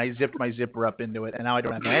pocket, and I zipped my zipper up into it, and now I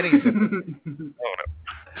don't have any zipper.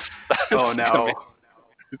 Oh no!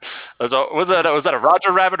 Was that a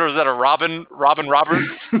Roger Rabbit or was that a Robin Roberts?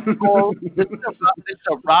 It's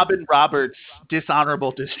a Robin Roberts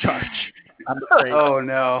dishonorable discharge. I'm afraid. Oh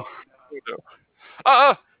no!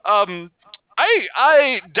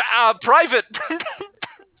 Private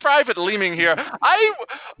Private Leeming here.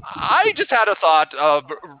 I just had a thought of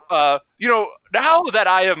now that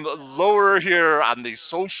I am lower here on the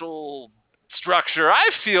social structure, I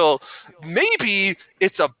feel maybe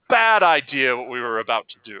it's a bad idea what we were about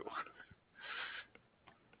to do.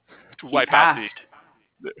 To He wipe passed.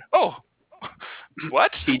 out the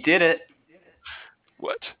what? He did it.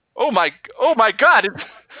 What? Oh my God! It's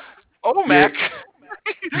Omek.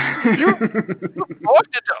 You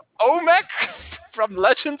walked into Omek from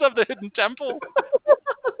Legends of the Hidden Temple.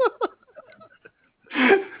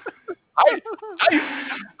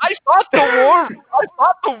 I thought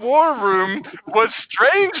the war room was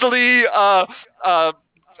strangely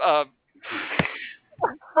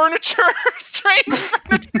furniture, strange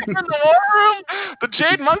furniture in the war room. The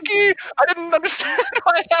Jade Monkey. I didn't understand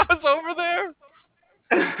why that was over there.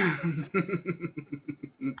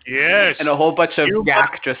 Yes. And a whole bunch of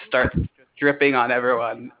yak just starts dripping on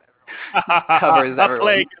everyone. Covers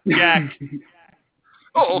everyone. Yak.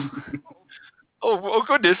 Oh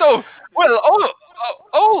goodness. Oh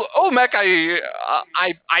well. Mac.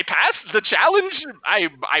 I passed the challenge. I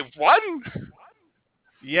won.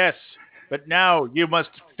 Yes, but now you must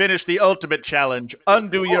finish the ultimate challenge.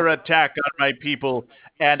 Undo your attack on my people,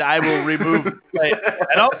 and I will remove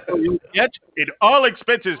and also you get an all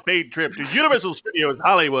expenses paid trip to Universal Studios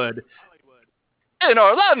Hollywood in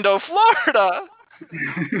Orlando, Florida.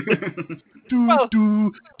 My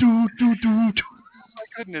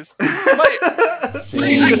goodness.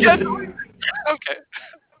 Okay.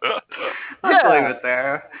 Let's leave it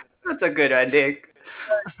there. That's a good ending.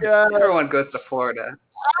 Everyone goes to Florida.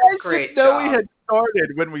 Great job. we had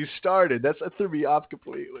started when we started. That threw me off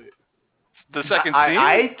completely. The second scene?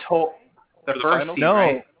 I told the first final? scene, No.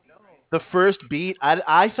 right? The first beat,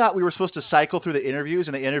 I thought we were supposed to cycle through the interviews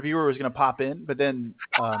and the interviewer was going to pop in, but then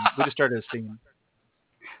we just started a scene.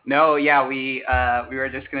 No, yeah, we were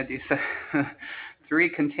just gonna do 3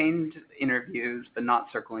 contained interviews, but not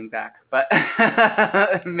circling back. But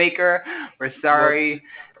Maker, we're sorry.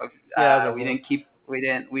 We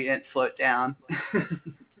didn't slow it down.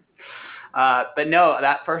 But no,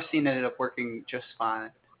 that first scene ended up working just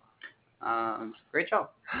fine. Great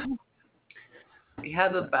job. We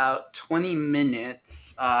have about 20 minutes.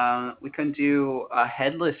 We can do a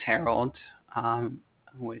headless Herald,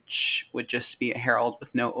 which would just be a Herald with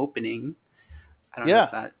no opening. I don't know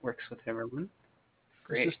if that works with everyone.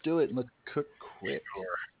 Great. Let's just do it and let's cook quick.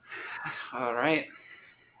 All right.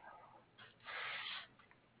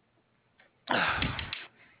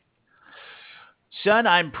 Son,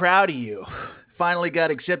 I'm proud of you. Finally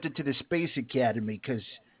got accepted to the Space Academy because,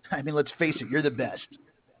 I mean, let's face it, you're the best.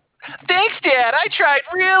 Thanks, Dad. I tried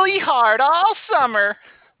really hard all summer.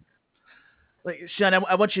 Like, son,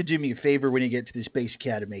 I want you to do me a favor when you get to the Space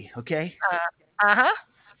Academy, okay? Uh-huh.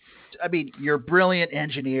 I mean, you're a brilliant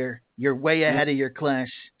engineer. You're way ahead of your class.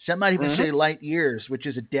 Some might even say light years, which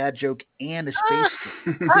is a dad joke and a space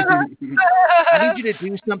joke. I need you to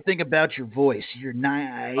do something about your voice. You're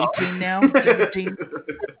 18 now, 17,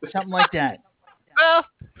 something like that.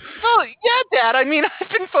 Well, yeah, Dad. I mean, I've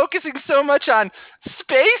been focusing so much on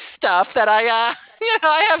space stuff that I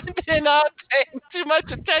haven't been paying too much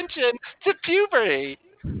attention to puberty.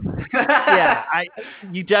 Yeah,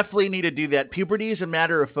 you definitely need to do that. Puberty is a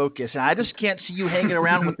matter of focus, and I just can't see you hanging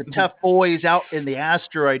around with the tough boys out in the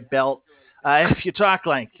asteroid belt if you talk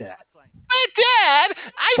like that. But Dad,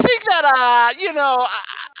 I think that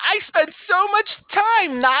I spent so much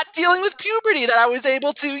time not dealing with puberty that I was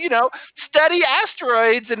able to study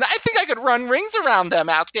asteroids, and I think I could run rings around them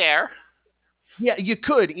out there. Yeah, you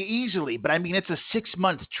could easily, but I mean, it's a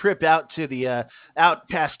 6-month trip out to the out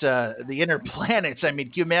past the inner planets. I mean,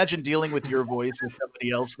 can you imagine dealing with your voice with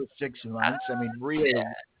somebody else for 6 months? I mean, really.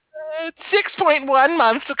 6.1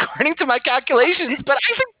 months according to my calculations, but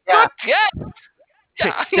I think good. Yeah.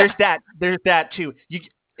 There's that too.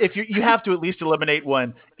 You have to at least eliminate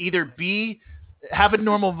one. Either B, have a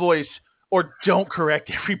normal voice, or don't correct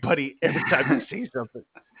everybody every time you say something.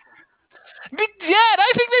 But Dad,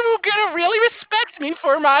 I think they were gonna really respect me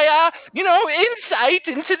for my insight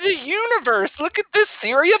into the universe. Look at this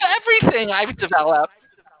theory of everything I've developed.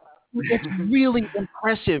 It's really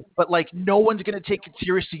impressive, but like no one's gonna take it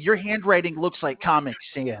seriously. Your handwriting looks like Comic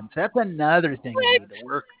Sans. That's another thing you need to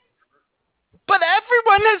work. But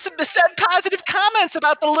everyone has said positive comments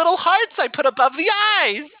about the little hearts I put above the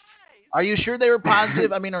eyes. Are you sure they were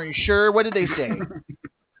positive? I mean, are you sure? What did they say?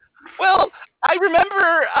 Well, I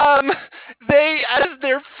remember as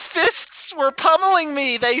their fists were pummeling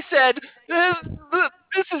me, they said,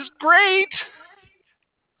 "This is great."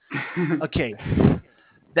 Okay.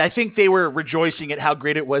 I think they were rejoicing at how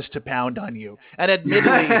great it was to pound on you. And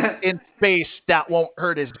admittedly, in space, that won't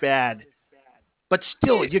hurt as bad. But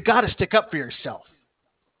still, you got to stick up for yourself.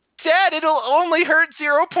 Dad, it'll only hurt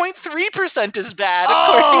 0.3% as bad.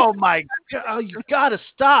 Oh, my God. You got to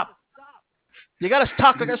stop. You got to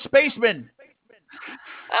talk like a spaceman.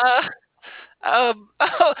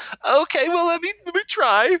 Okay, well, let me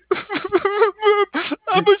try.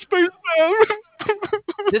 I'm a spaceman.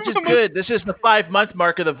 This is good. This is the 5-month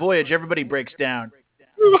mark of the voyage. Everybody breaks down.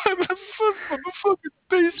 I'm a fucking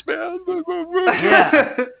spaceman.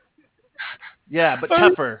 Yeah. Yeah, but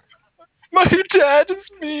tougher. My dad is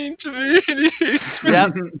mean to me. And he hates me.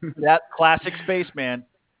 Yep. That classic spaceman.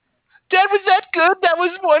 Dad, was that good? That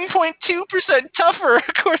was 1.2% tougher,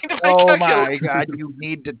 according to my calculation. calculation. My God, you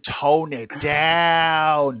need to tone it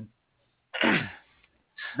down.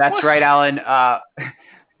 That's right, Alan.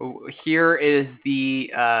 Here is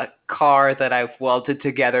the car that I've welded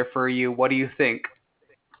together for you. What do you think?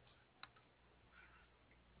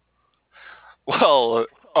 Well,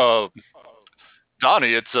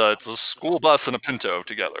 Donnie, it's a school bus and a Pinto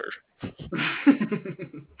together.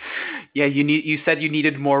 Yeah, you said you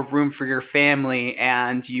needed more room for your family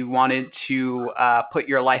and you wanted to put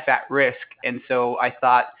your life at risk, and so I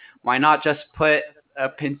thought, why not just put a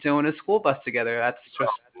Pinto and a school bus together? That's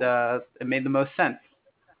just it made the most sense.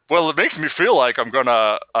 Well, it makes me feel like I'm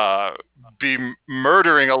gonna be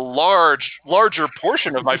murdering a larger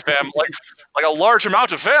portion of my family, like a large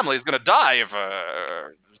amount of family is gonna die if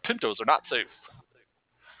Pintos are not safe.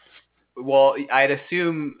 Well, I'd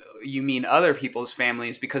assume you mean other people's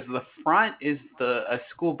families because the front is a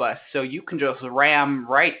school bus, so you can just ram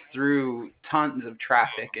right through tons of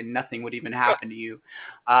traffic and nothing would even happen to you.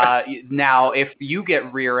 Now, if you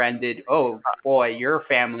get rear-ended, oh boy, your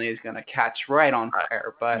family is gonna catch right on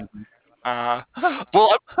fire. But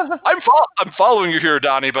well, I'm following you here,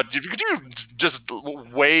 Donnie. But could you just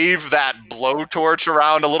wave that blowtorch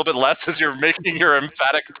around a little bit less as you're making your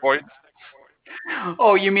emphatic points?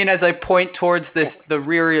 Oh, you mean as I point towards the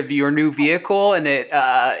rear of your new vehicle and it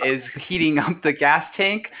is heating up the gas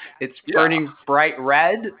tank? It's Yeah. burning bright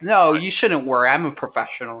red? No, you shouldn't worry. I'm a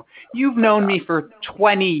professional. You've known me for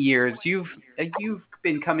 20 years. You've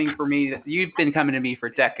been coming for me. You've been coming to me for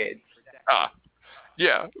decades.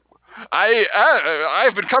 Yeah.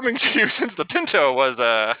 I've been coming to you since the Pinto was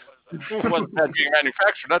being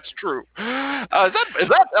manufactured. That's true. Is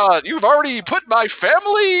that you've already put my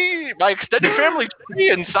extended family tree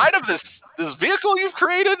inside of this vehicle you've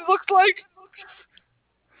created? Looks like.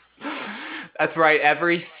 That's right.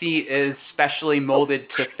 Every seat is specially molded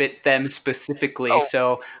to fit them specifically. Oh,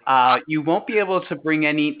 So you won't be able to bring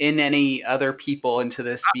any other people into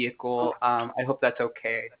this vehicle. I hope that's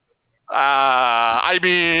okay. I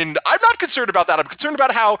mean, I'm not concerned about that. I'm concerned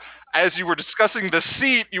about how, as you were discussing the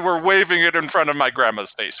seat, you were waving it in front of my grandma's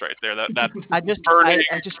face right there. That I just burning.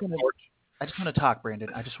 I just want to talk, Brandon.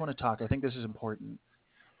 I just want to talk. I think this is important.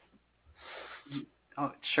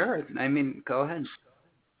 Oh, sure. I mean, go ahead.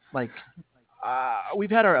 Like,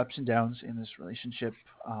 we've had our ups and downs in this relationship,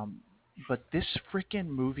 but this freaking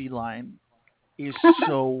movie line is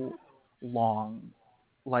so long.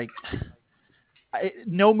 Like,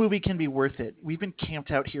 no movie can be worth it. We've been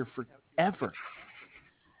camped out here forever.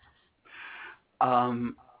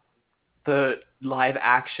 The live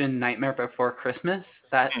action Nightmare Before Christmas.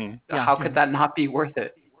 That Yeah, how could that not be worth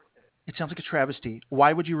it? It sounds like a travesty.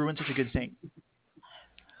 Why would you ruin such a good thing?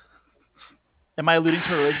 Am I alluding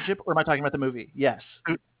to a relationship, or am I talking about the movie? Yes.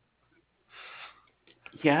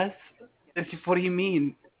 Yes. What do you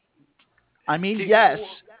mean? I mean, yes.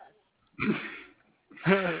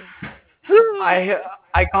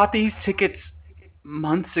 I got these tickets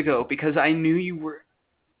months ago because I knew you were.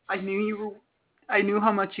 I knew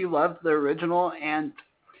how much you loved the original, and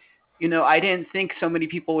I didn't think so many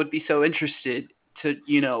people would be so interested to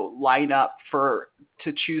line up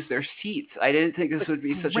to choose their seats. I didn't think this would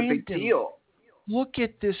be such a big Brandon, deal. look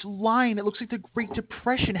at this line. It looks like the Great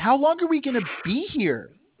Depression. How long are we going to be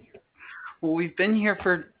here? Well, we've been here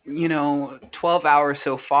for 12 hours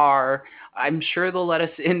so far. I'm sure they'll let us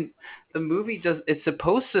in. The movie it's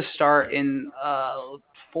supposed to start in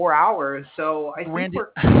 4 hours, so I think Brandon,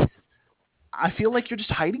 we're. I feel like you're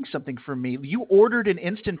just hiding something from me. You ordered an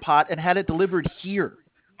Instant Pot and had it delivered here.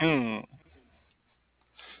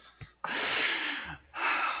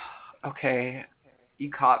 Okay,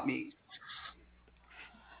 you caught me.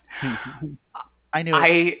 I knew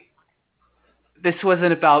it. This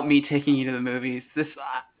wasn't about me taking you to the movies.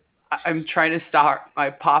 I'm trying to start my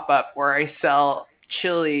pop up where I sell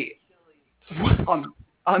chili on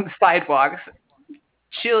sidewalks.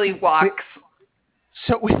 Chili walks.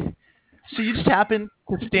 So you just happen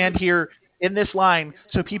to stand here in this line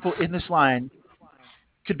so people in this line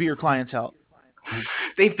could be your clientele.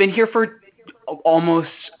 They've been here for almost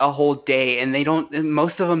a whole day, and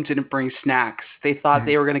most of them didn't bring snacks. They thought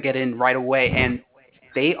they were going to get in right away, and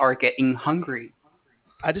they are getting hungry.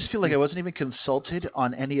 I just feel like I wasn't even consulted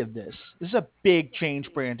on any of this. This is a big change,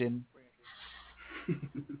 Brandon.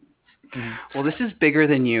 Well, this is bigger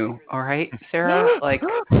than you, all right, Sarah? Like,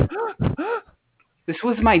 this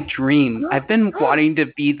was my dream. I've been wanting to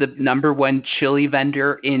be the #1 chili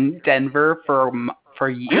vendor in Denver for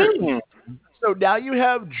years. So now you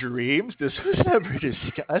have dreams? This was never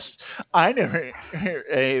discussed. I never heard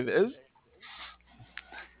any of this.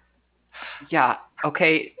 Yeah,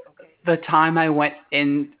 okay. The time I went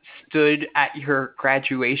and stood at your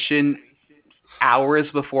graduation hours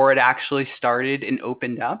before it actually started and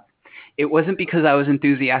opened up, it wasn't because I was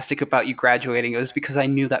enthusiastic about you graduating. It was because I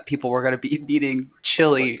knew that people were going to be needing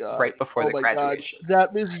chili right before the graduation.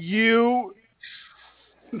 That was you.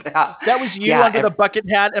 Yeah. That was you under the bucket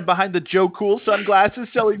hat and behind the Joe Cool sunglasses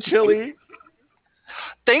selling chili.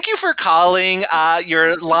 Thank you for calling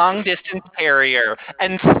your long distance carrier,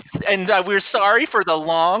 and we're sorry for the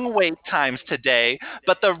long wait times today.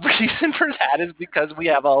 But the reason for that is because we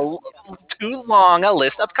have too long a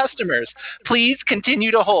list of customers. Please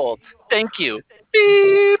continue to hold. Thank you.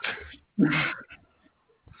 Beep.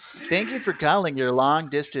 Thank you for calling your long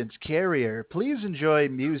distance carrier. Please enjoy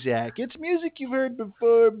music. It's music you've heard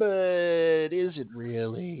before, but is it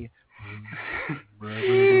really?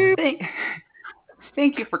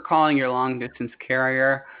 Thank you for calling your long distance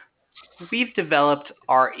carrier. We've developed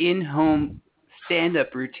our in-home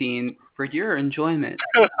stand-up routine for your enjoyment.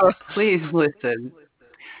 Please listen.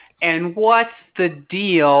 And what's the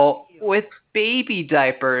deal with baby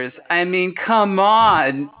diapers? I mean, come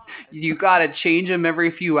on. You gotta change them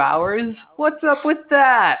every few hours? What's up with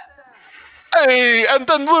that? Hey, and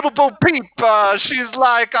then little Bo Peep, she's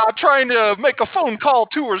like trying to make a phone call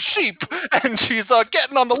to her sheep, and she's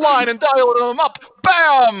getting on the line and dialing them up.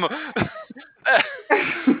 Bam!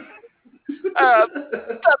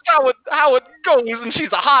 That's how it goes, and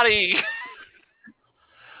she's a hottie.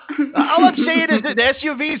 All I'm saying is that the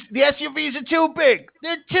SUVs are too big.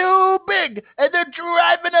 They're too big, and they're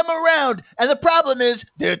driving them around. And the problem is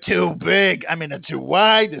they're too big. I mean, they're too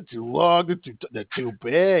wide, they're too long, they're too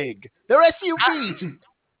big. They're SUVs.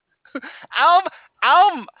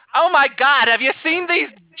 Um, oh my God! Have you seen these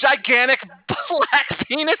gigantic black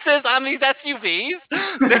penises on these SUVs?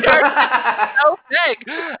 They're so big,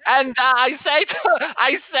 and I say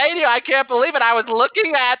to you, I can't believe it. I was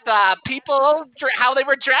looking at people how they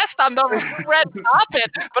were dressed on the red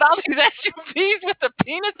carpet, but all these SUVs with the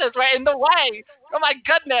penises were in the way. Oh my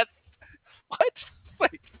goodness! What?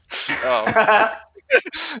 Wait. Oh, I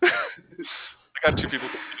got two people.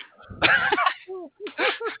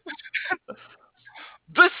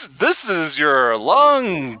 This is your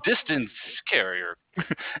long distance carrier,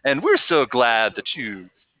 and we're so glad that you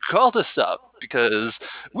called us up because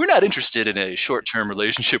we're not interested in a short term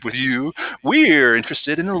relationship with you. We're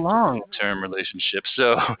interested in a long term relationship.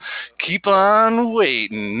 So keep on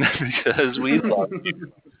waiting because we love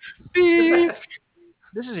you. Beep.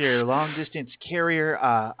 This is your long distance carrier.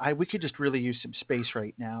 We could just really use some space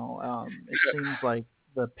right now. It seems like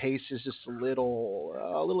the pace is just a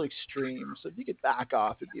little extreme. So if you could back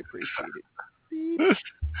off, it'd be appreciated. Beep.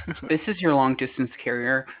 This is your long distance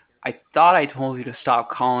carrier. I thought I told you to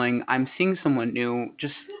stop calling. I'm seeing someone new.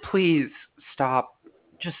 Just please stop.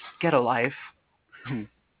 Just get a life.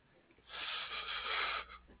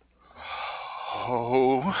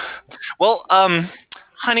 Oh, well,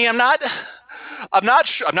 honey, I'm not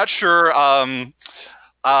sure. I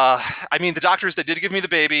mean, the doctors they did give me the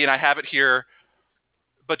baby, and I have it here.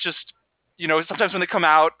 But just sometimes when they come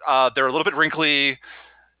out, they're a little bit wrinkly.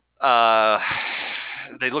 Uh,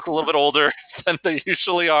 they look a little bit older than they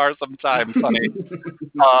usually are sometimes, honey.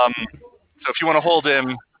 Um, so if you want to hold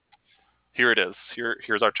him, here it is.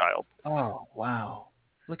 Here's our child. Oh, wow.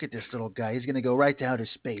 Look at this little guy. He's going to go right down to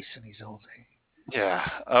space and he's holding. Yeah.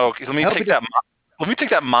 Oh, okay, let me I hope take he that. Let me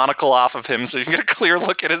take that monocle off of him so you can get a clear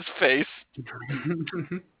look at his face.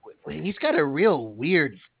 He's got a real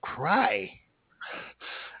weird cry.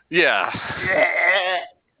 Yeah.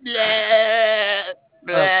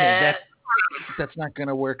 Okay, that's not going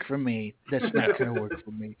to work for me. That's not going to work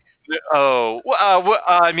for me. Oh,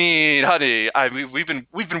 I mean, honey, we've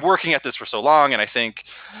been working at this for so long, and I think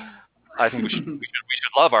we should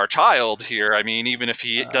love our child here. I mean, even if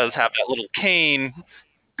he does have that little cane.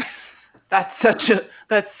 That's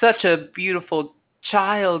such a beautiful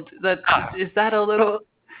child. Is that a little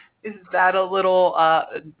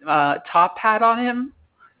top hat on him?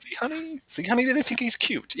 See, honey, did I think he's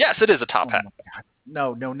cute? Yes, it is a top hat.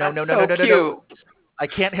 No. That's so cute. I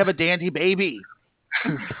can't have a dandy baby.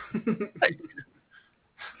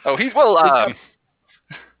 Oh,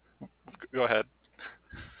 go ahead.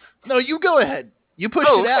 No, you go ahead. You pushed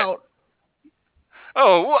it out.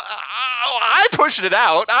 Oh, I pushed it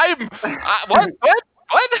out. What?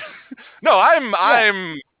 No, I'm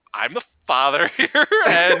the father here,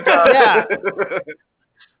 and Yeah.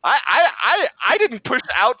 I didn't push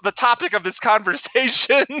out the topic of this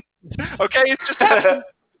conversation. Okay, it just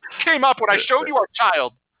came up when I showed you our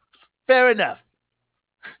child. Fair enough.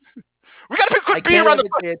 We gotta put I good beat can't around have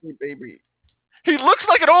the a dandy baby. He looks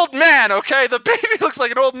like an old man, okay? The baby looks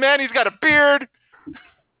like an old man. He's got a beard.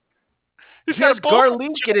 He has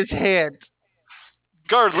garlic in his hand.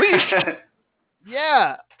 Garlic?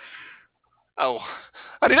 Yeah. Oh.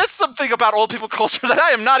 I mean, that's something about old people culture that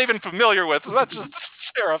I am not even familiar with. That's just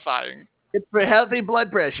terrifying. It's for healthy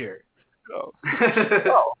blood pressure. Oh,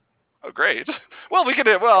 oh great. Well, we could.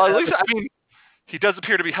 Well, at least I mean, he does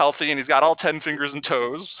appear to be healthy, and he's got all 10 fingers and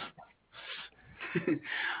toes.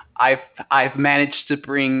 I've managed to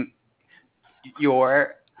bring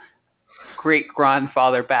your great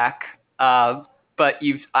grandfather back, but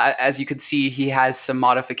as you can see, he has some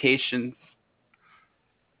modifications.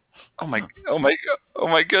 Oh my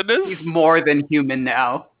goodness! He's more than human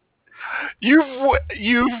now. You've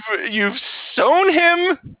sewn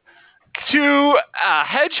him to a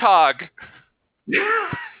hedgehog.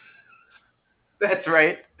 That's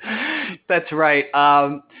right. That's right.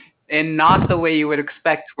 And not the way you would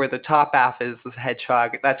expect, where the top half is the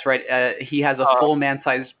hedgehog. That's right. He has a full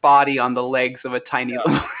man-sized body on the legs of a tiny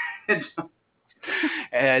little hedgehog.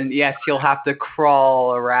 And yes, he'll have to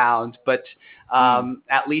crawl around, but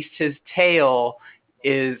at least his tail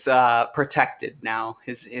is protected now.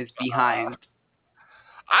 His behind.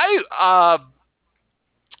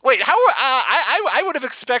 Wait, how? I would have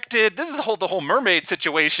expected. This is the whole mermaid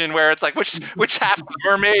situation where it's like which half of the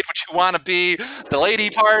mermaid would you want to be? The lady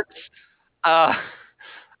parts. Uh,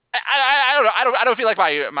 I don't know. I don't feel like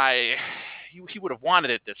my he would have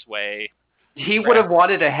wanted it this way. He would have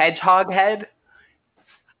wanted a hedgehog head.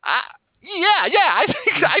 Yeah,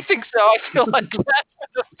 I think so. I feel like that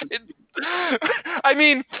would have been. I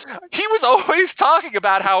mean, he was always talking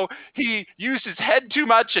about how he used his head too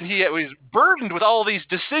much and he was burdened with all these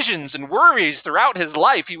decisions and worries throughout his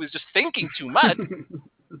life. He was just thinking too much.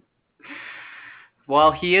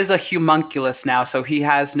 Well, he is a homunculus now, so he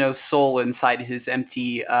has no soul inside his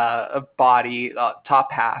empty body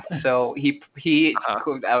top half. So he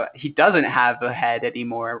doesn't have a head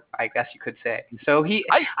anymore, I guess you could say. So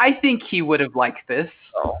I think he would have liked this.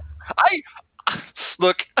 I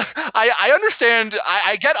look. I understand.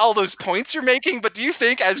 I get all those points you're making, but do you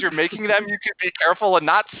think as you're making them, you can be careful and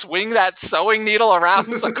not swing that sewing needle around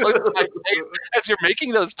so close to my face as you're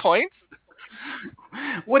making those points?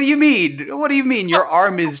 What do you mean? What do you mean? Your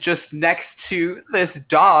arm is just next to this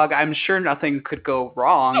dog. I'm sure nothing could go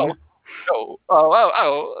wrong. No.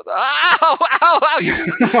 Ow.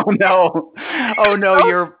 Oh no. Oh no,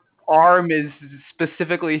 your arm is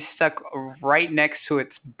specifically stuck right next to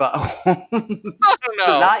its butthole.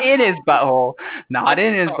 No. Not in his butthole. Not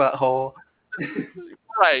in his butthole.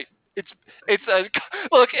 Right. It's a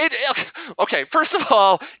look. Okay. First of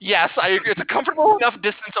all, yes, I agree. It's a comfortable enough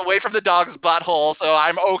distance away from the dog's butthole, so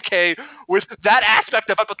I'm okay with that aspect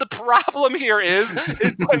of it. But the problem here is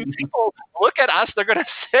when people look at us, they're going to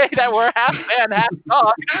say that we're half man, half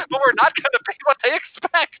dog, but we're not going to be what they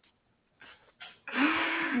expect.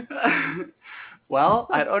 Well,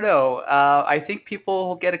 I don't know. I think people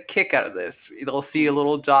will get a kick out of this. They'll see a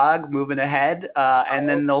little dog moving ahead, and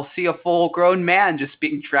then they'll see a full-grown man just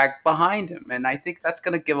being dragged behind him. And I think that's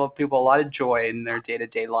going to give people a lot of joy in their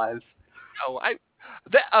day-to-day lives. No,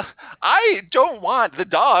 I don't want the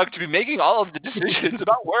dog to be making all of the decisions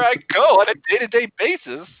about where I go on a day-to-day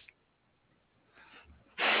basis.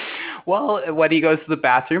 Well, when he goes to the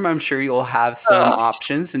bathroom, I'm sure you'll have some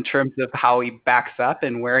options in terms of how he backs up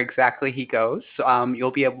and where exactly he goes.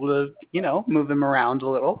 You'll be able to, move him around a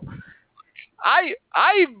little. I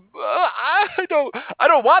don't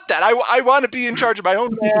want that. I want to be in charge of my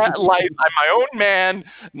own life. I'm my own man.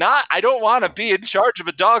 I don't want to be in charge of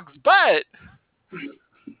a dog's butt.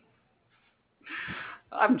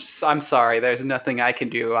 I'm sorry. There's nothing I can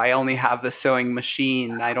do. I only have the sewing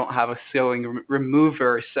machine. I don't have a sewing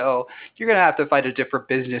remover. So you're gonna have to find a different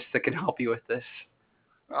business that can help you with this.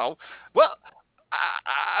 Oh well.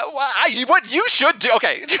 What you should do?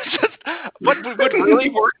 Okay, just what would really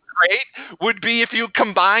work great would be if you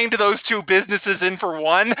combined those two businesses in for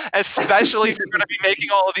one. Especially if you're going to be making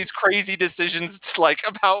all of these crazy decisions, like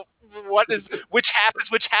about which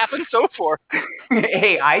half, and so forth.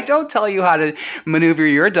 Hey, I don't tell you how to maneuver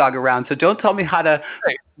your dog around, so don't tell me how to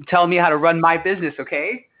run my business,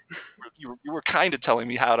 okay? You were kind of telling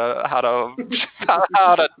me how to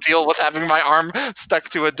deal with having my arm stuck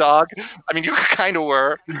to a dog. I mean, you kind of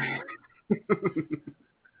were.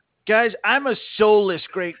 Guys, I'm a soulless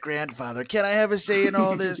great grandfather. Can I have a say in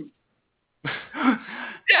all this?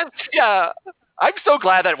 Yes, yeah. I'm so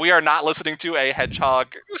glad that we are not listening to a hedgehog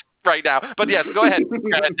right now. But yes, go ahead.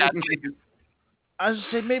 Dad, please. I was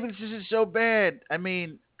saying maybe this isn't so bad. I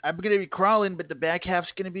mean, I'm gonna be crawling, but the back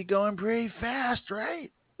half's gonna be going pretty fast,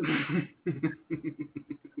 right? Well,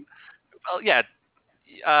 yeah.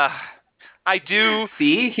 I do.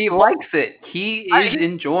 See, he likes it. He is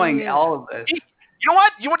enjoying all of this. You know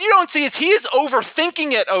what? What you don't see is he is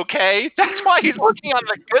overthinking it, okay? That's why he's looking on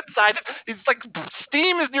the good side. He's like,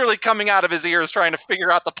 steam is nearly coming out of his ears trying to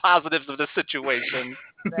figure out the positives of the situation.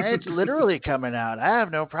 It's literally coming out. I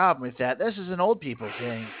have no problem with that. This is an old people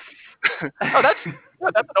thing. Oh, that's an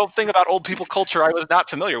old thing about old people culture I was not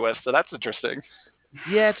familiar with, so that's interesting.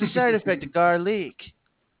 Yeah, it's a side effect of garlic.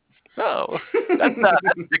 Oh, that's to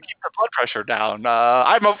keep the blood pressure down.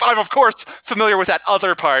 I'm of course familiar with that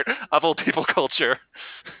other part of old people culture.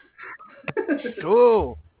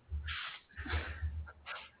 Cool.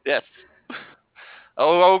 Yes.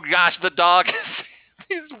 Oh gosh, the dog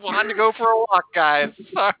he's wanting to go for a walk, guys.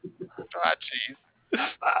 Sorry. Oh, jeez.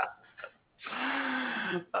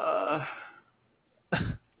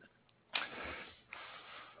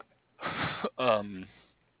 Um.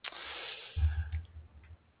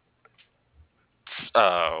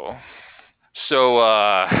 Oh. So,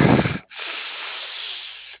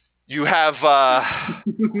 you have,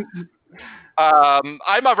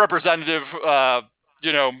 I'm a representative,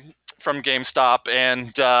 from GameStop,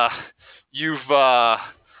 and, you've,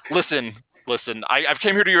 listen, Listen, I've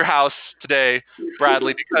came here to your house today,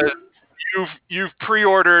 Bradley, because you've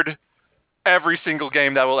pre-ordered every single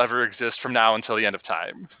game that will ever exist from now until the end of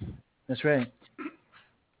time. That's right.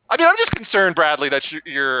 I mean, I'm just concerned, Bradley, that you're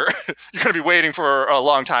you're going to be waiting for a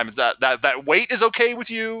long time. Is that wait is okay with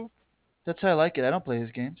you? That's how I like it. I don't play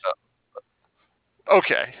his games.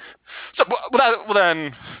 Okay. So well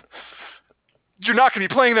then you're not going to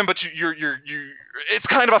be playing them, but it's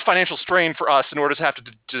kind of a financial strain for us in order to have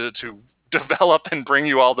to develop and bring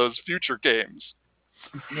you all those future games.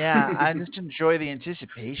 Yeah, I just enjoy the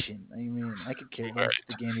anticipation. I mean, I could care Right. less if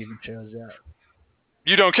the game even shows up.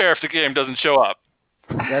 You don't care if the game doesn't show up.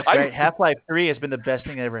 That's I'm right. Half-Life 3 has been the best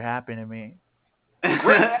thing that ever happened to me.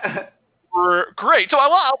 great. So,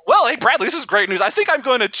 hey, Bradley, this is great news. I think I'm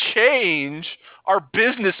going to change our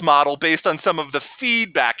business model based on some of the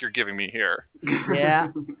feedback you're giving me here. Yeah.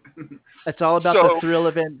 It's all about So- the thrill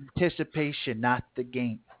of anticipation, not the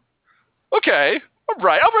game. Okay. All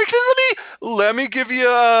right. Let me give you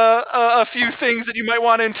a few things that you might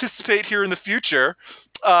want to anticipate here in the future.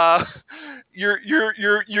 You're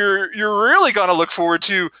really gonna look forward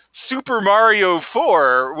to Super Mario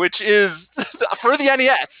 4, which is for the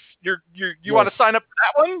NES. You want to Yes. sign up for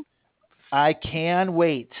that one? I can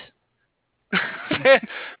wait.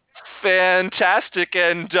 Fantastic.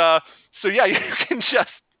 And so yeah, you can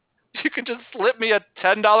just slip me a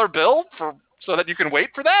 $10 bill so that you can wait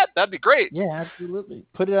for that. That'd be great. Yeah, absolutely.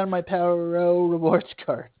 Put it on my Power Row rewards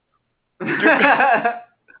card.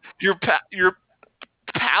 Your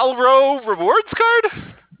Palro rewards card?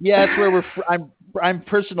 Yeah, that's where I'm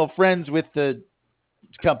personal friends with the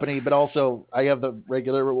company, but also I have the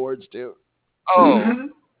regular rewards too. Oh.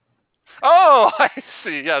 Oh, I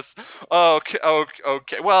see. Yes. Okay.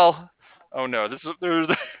 Okay. Well. Oh no.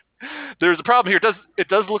 There's a problem here. It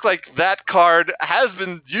does look like that card has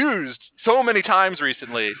been used so many times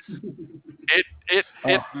recently. It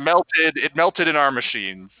melted. It melted in our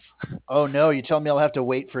machines. Oh no, you tell me I'll have to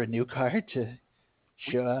wait for a new card to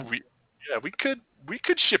show up? Yeah, we could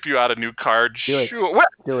ship you out a new card. Do it. Sure. Well,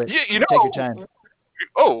 Do it. you know. Take your time.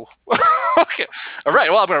 Oh. Okay. All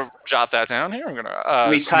right. Well, I'm gonna jot that down here. I'm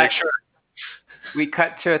gonna make sure. We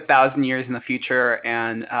cut to 1,000 years in the future,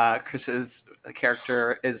 and Chris's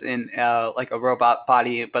character is in like a robot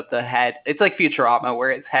body, but the head, it's like Futurama,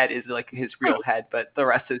 where his head is like his real head, but the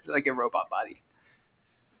rest is like a robot body.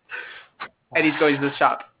 And he's going to the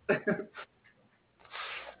shop.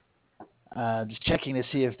 Just checking to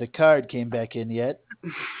see if the card came back in yet.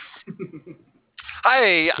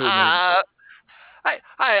 Hi.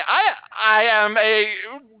 I am a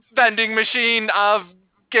vending machine of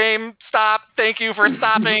GameStop. Thank you for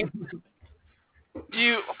stopping.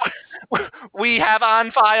 We have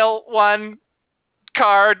on file one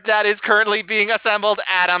card that is currently being assembled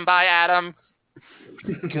atom by atom.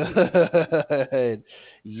 Good.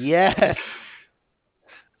 Yes.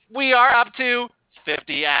 We are up to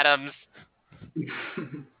 50 atoms.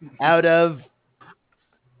 Out of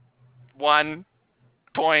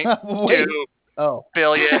 1.2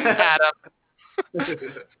 billion atoms.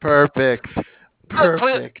 Perfect.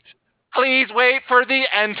 Perfect. Please wait for the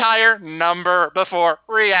entire number before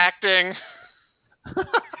reacting.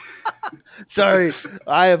 Sorry,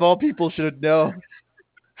 I of all people should know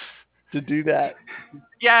to do that.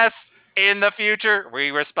 Yes, in the future,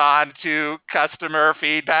 we respond to customer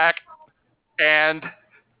feedback and ...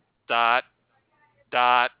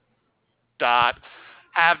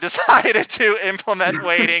 have decided to implement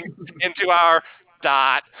waiting into our ...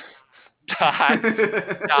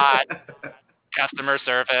 customer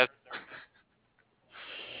service.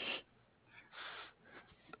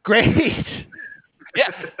 Great.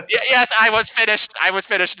 Yes, I was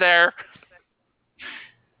finished there.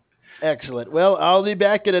 Excellent. Well, I'll be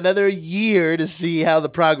back in another year to see how the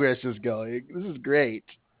progress is going. This is great.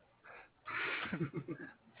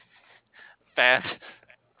 Taft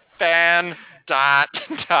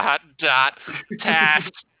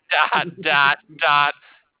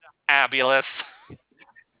abulous.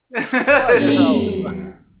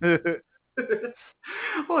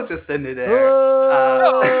 We'll just end it there.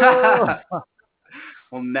 Oh!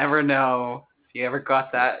 We'll never know if you ever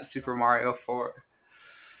got that Super Mario 4.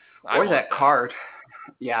 I Or want that card.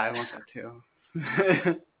 Yeah, I want that too.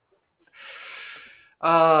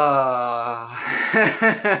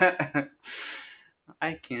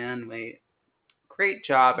 I can wait. Great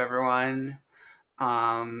job, everyone.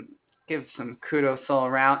 Give some kudos all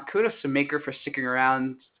around. Kudos to Maker for sticking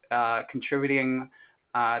around, contributing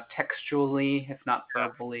textually, if not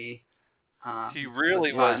verbally. He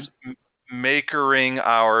really fun. was makering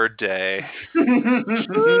our day.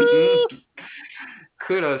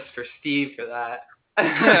 Kudos for Steve for that.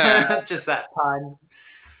 Just that pun.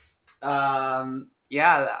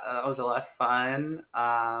 Yeah, that was a lot of fun.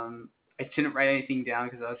 I didn't write anything down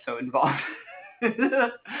because I was so involved.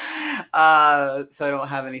 So I don't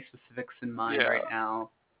have any specifics in mind right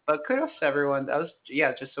now. But kudos to everyone. That was,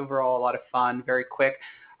 yeah, just overall a lot of fun. Very quick.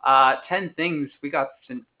 10 things. We got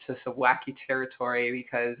to some wacky territory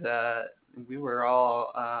because we were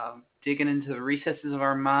all digging into the recesses of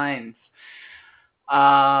our minds.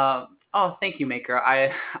 Oh, thank you, Maker.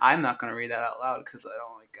 I'm not gonna read that out loud because I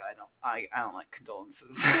don't like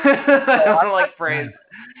condolences. I don't like praise.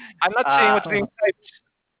 I'm not seeing what's being typed.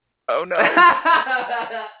 Oh no.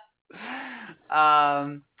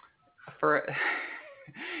 For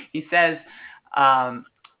he says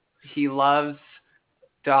he loves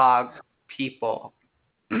dog people.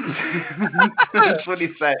 That's what he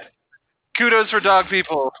said. Kudos for dog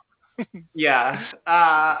people. Yeah.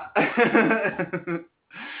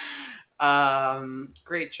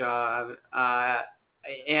 Great job.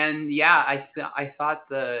 And yeah, I thought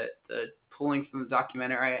the pulling from the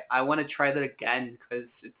documentary, I want to try that again because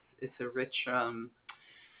it's a rich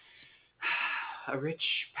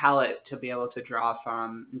palette to be able to draw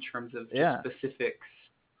from in terms of just specifics.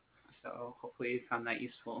 So hopefully you found that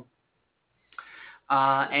useful.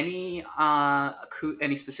 Any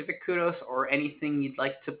specific kudos or anything you'd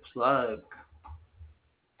like to plug?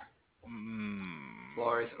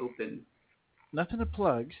 Floor is open. Nothing to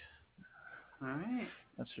plug. All right.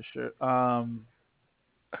 That's for sure.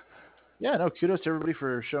 Yeah, no, kudos to everybody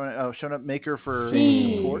for showing up, Maker, for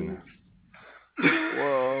support.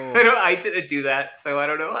 Whoa. I didn't do that, so I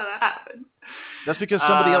don't know how that happened. That's because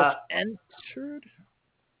somebody else entered.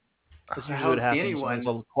 That's usually what happens when it's a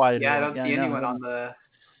little quiet. Yeah, I don't see anyone on the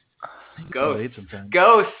ghosts.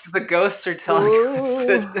 Ghosts. The ghosts are telling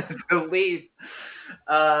us to leave.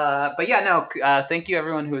 But yeah, no. Thank you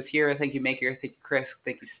everyone who was here. Thank you, Maker. Thank you, Chris.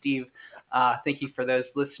 Thank you, Steve. Thank you for those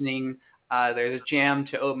listening. There's a jam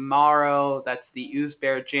tomorrow. That's the Ooze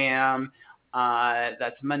Bear Jam.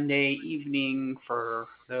 That's Monday evening for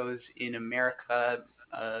those in America.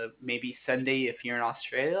 Maybe Sunday if you're in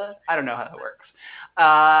Australia. I don't know how that works.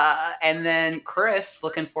 And then Chris,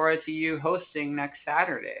 looking forward to you hosting next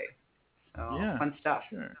Saturday. So yeah, fun stuff.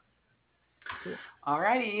 Sure. Cool.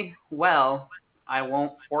 Alrighty. Well, I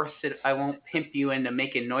won't force it. I won't pimp you into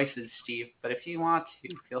making noises, Steve. But if you want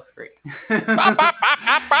to, feel free. Bye,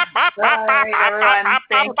 everyone.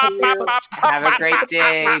 Thank you. Have a great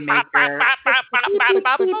day, Maker.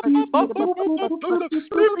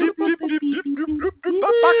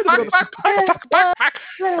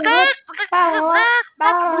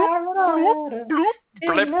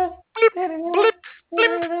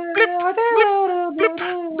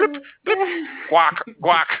 Quack,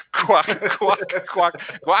 quack, quack, quack, quack,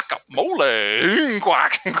 guacamole,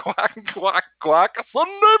 quack, quack, quack, quack.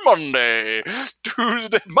 Sunday, Monday,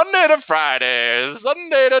 Tuesday, Monday to Friday,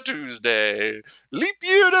 Sunday to Tuesday, leap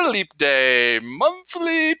year to leap day,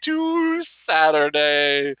 monthly to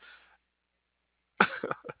Saturday.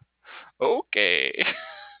 Okay.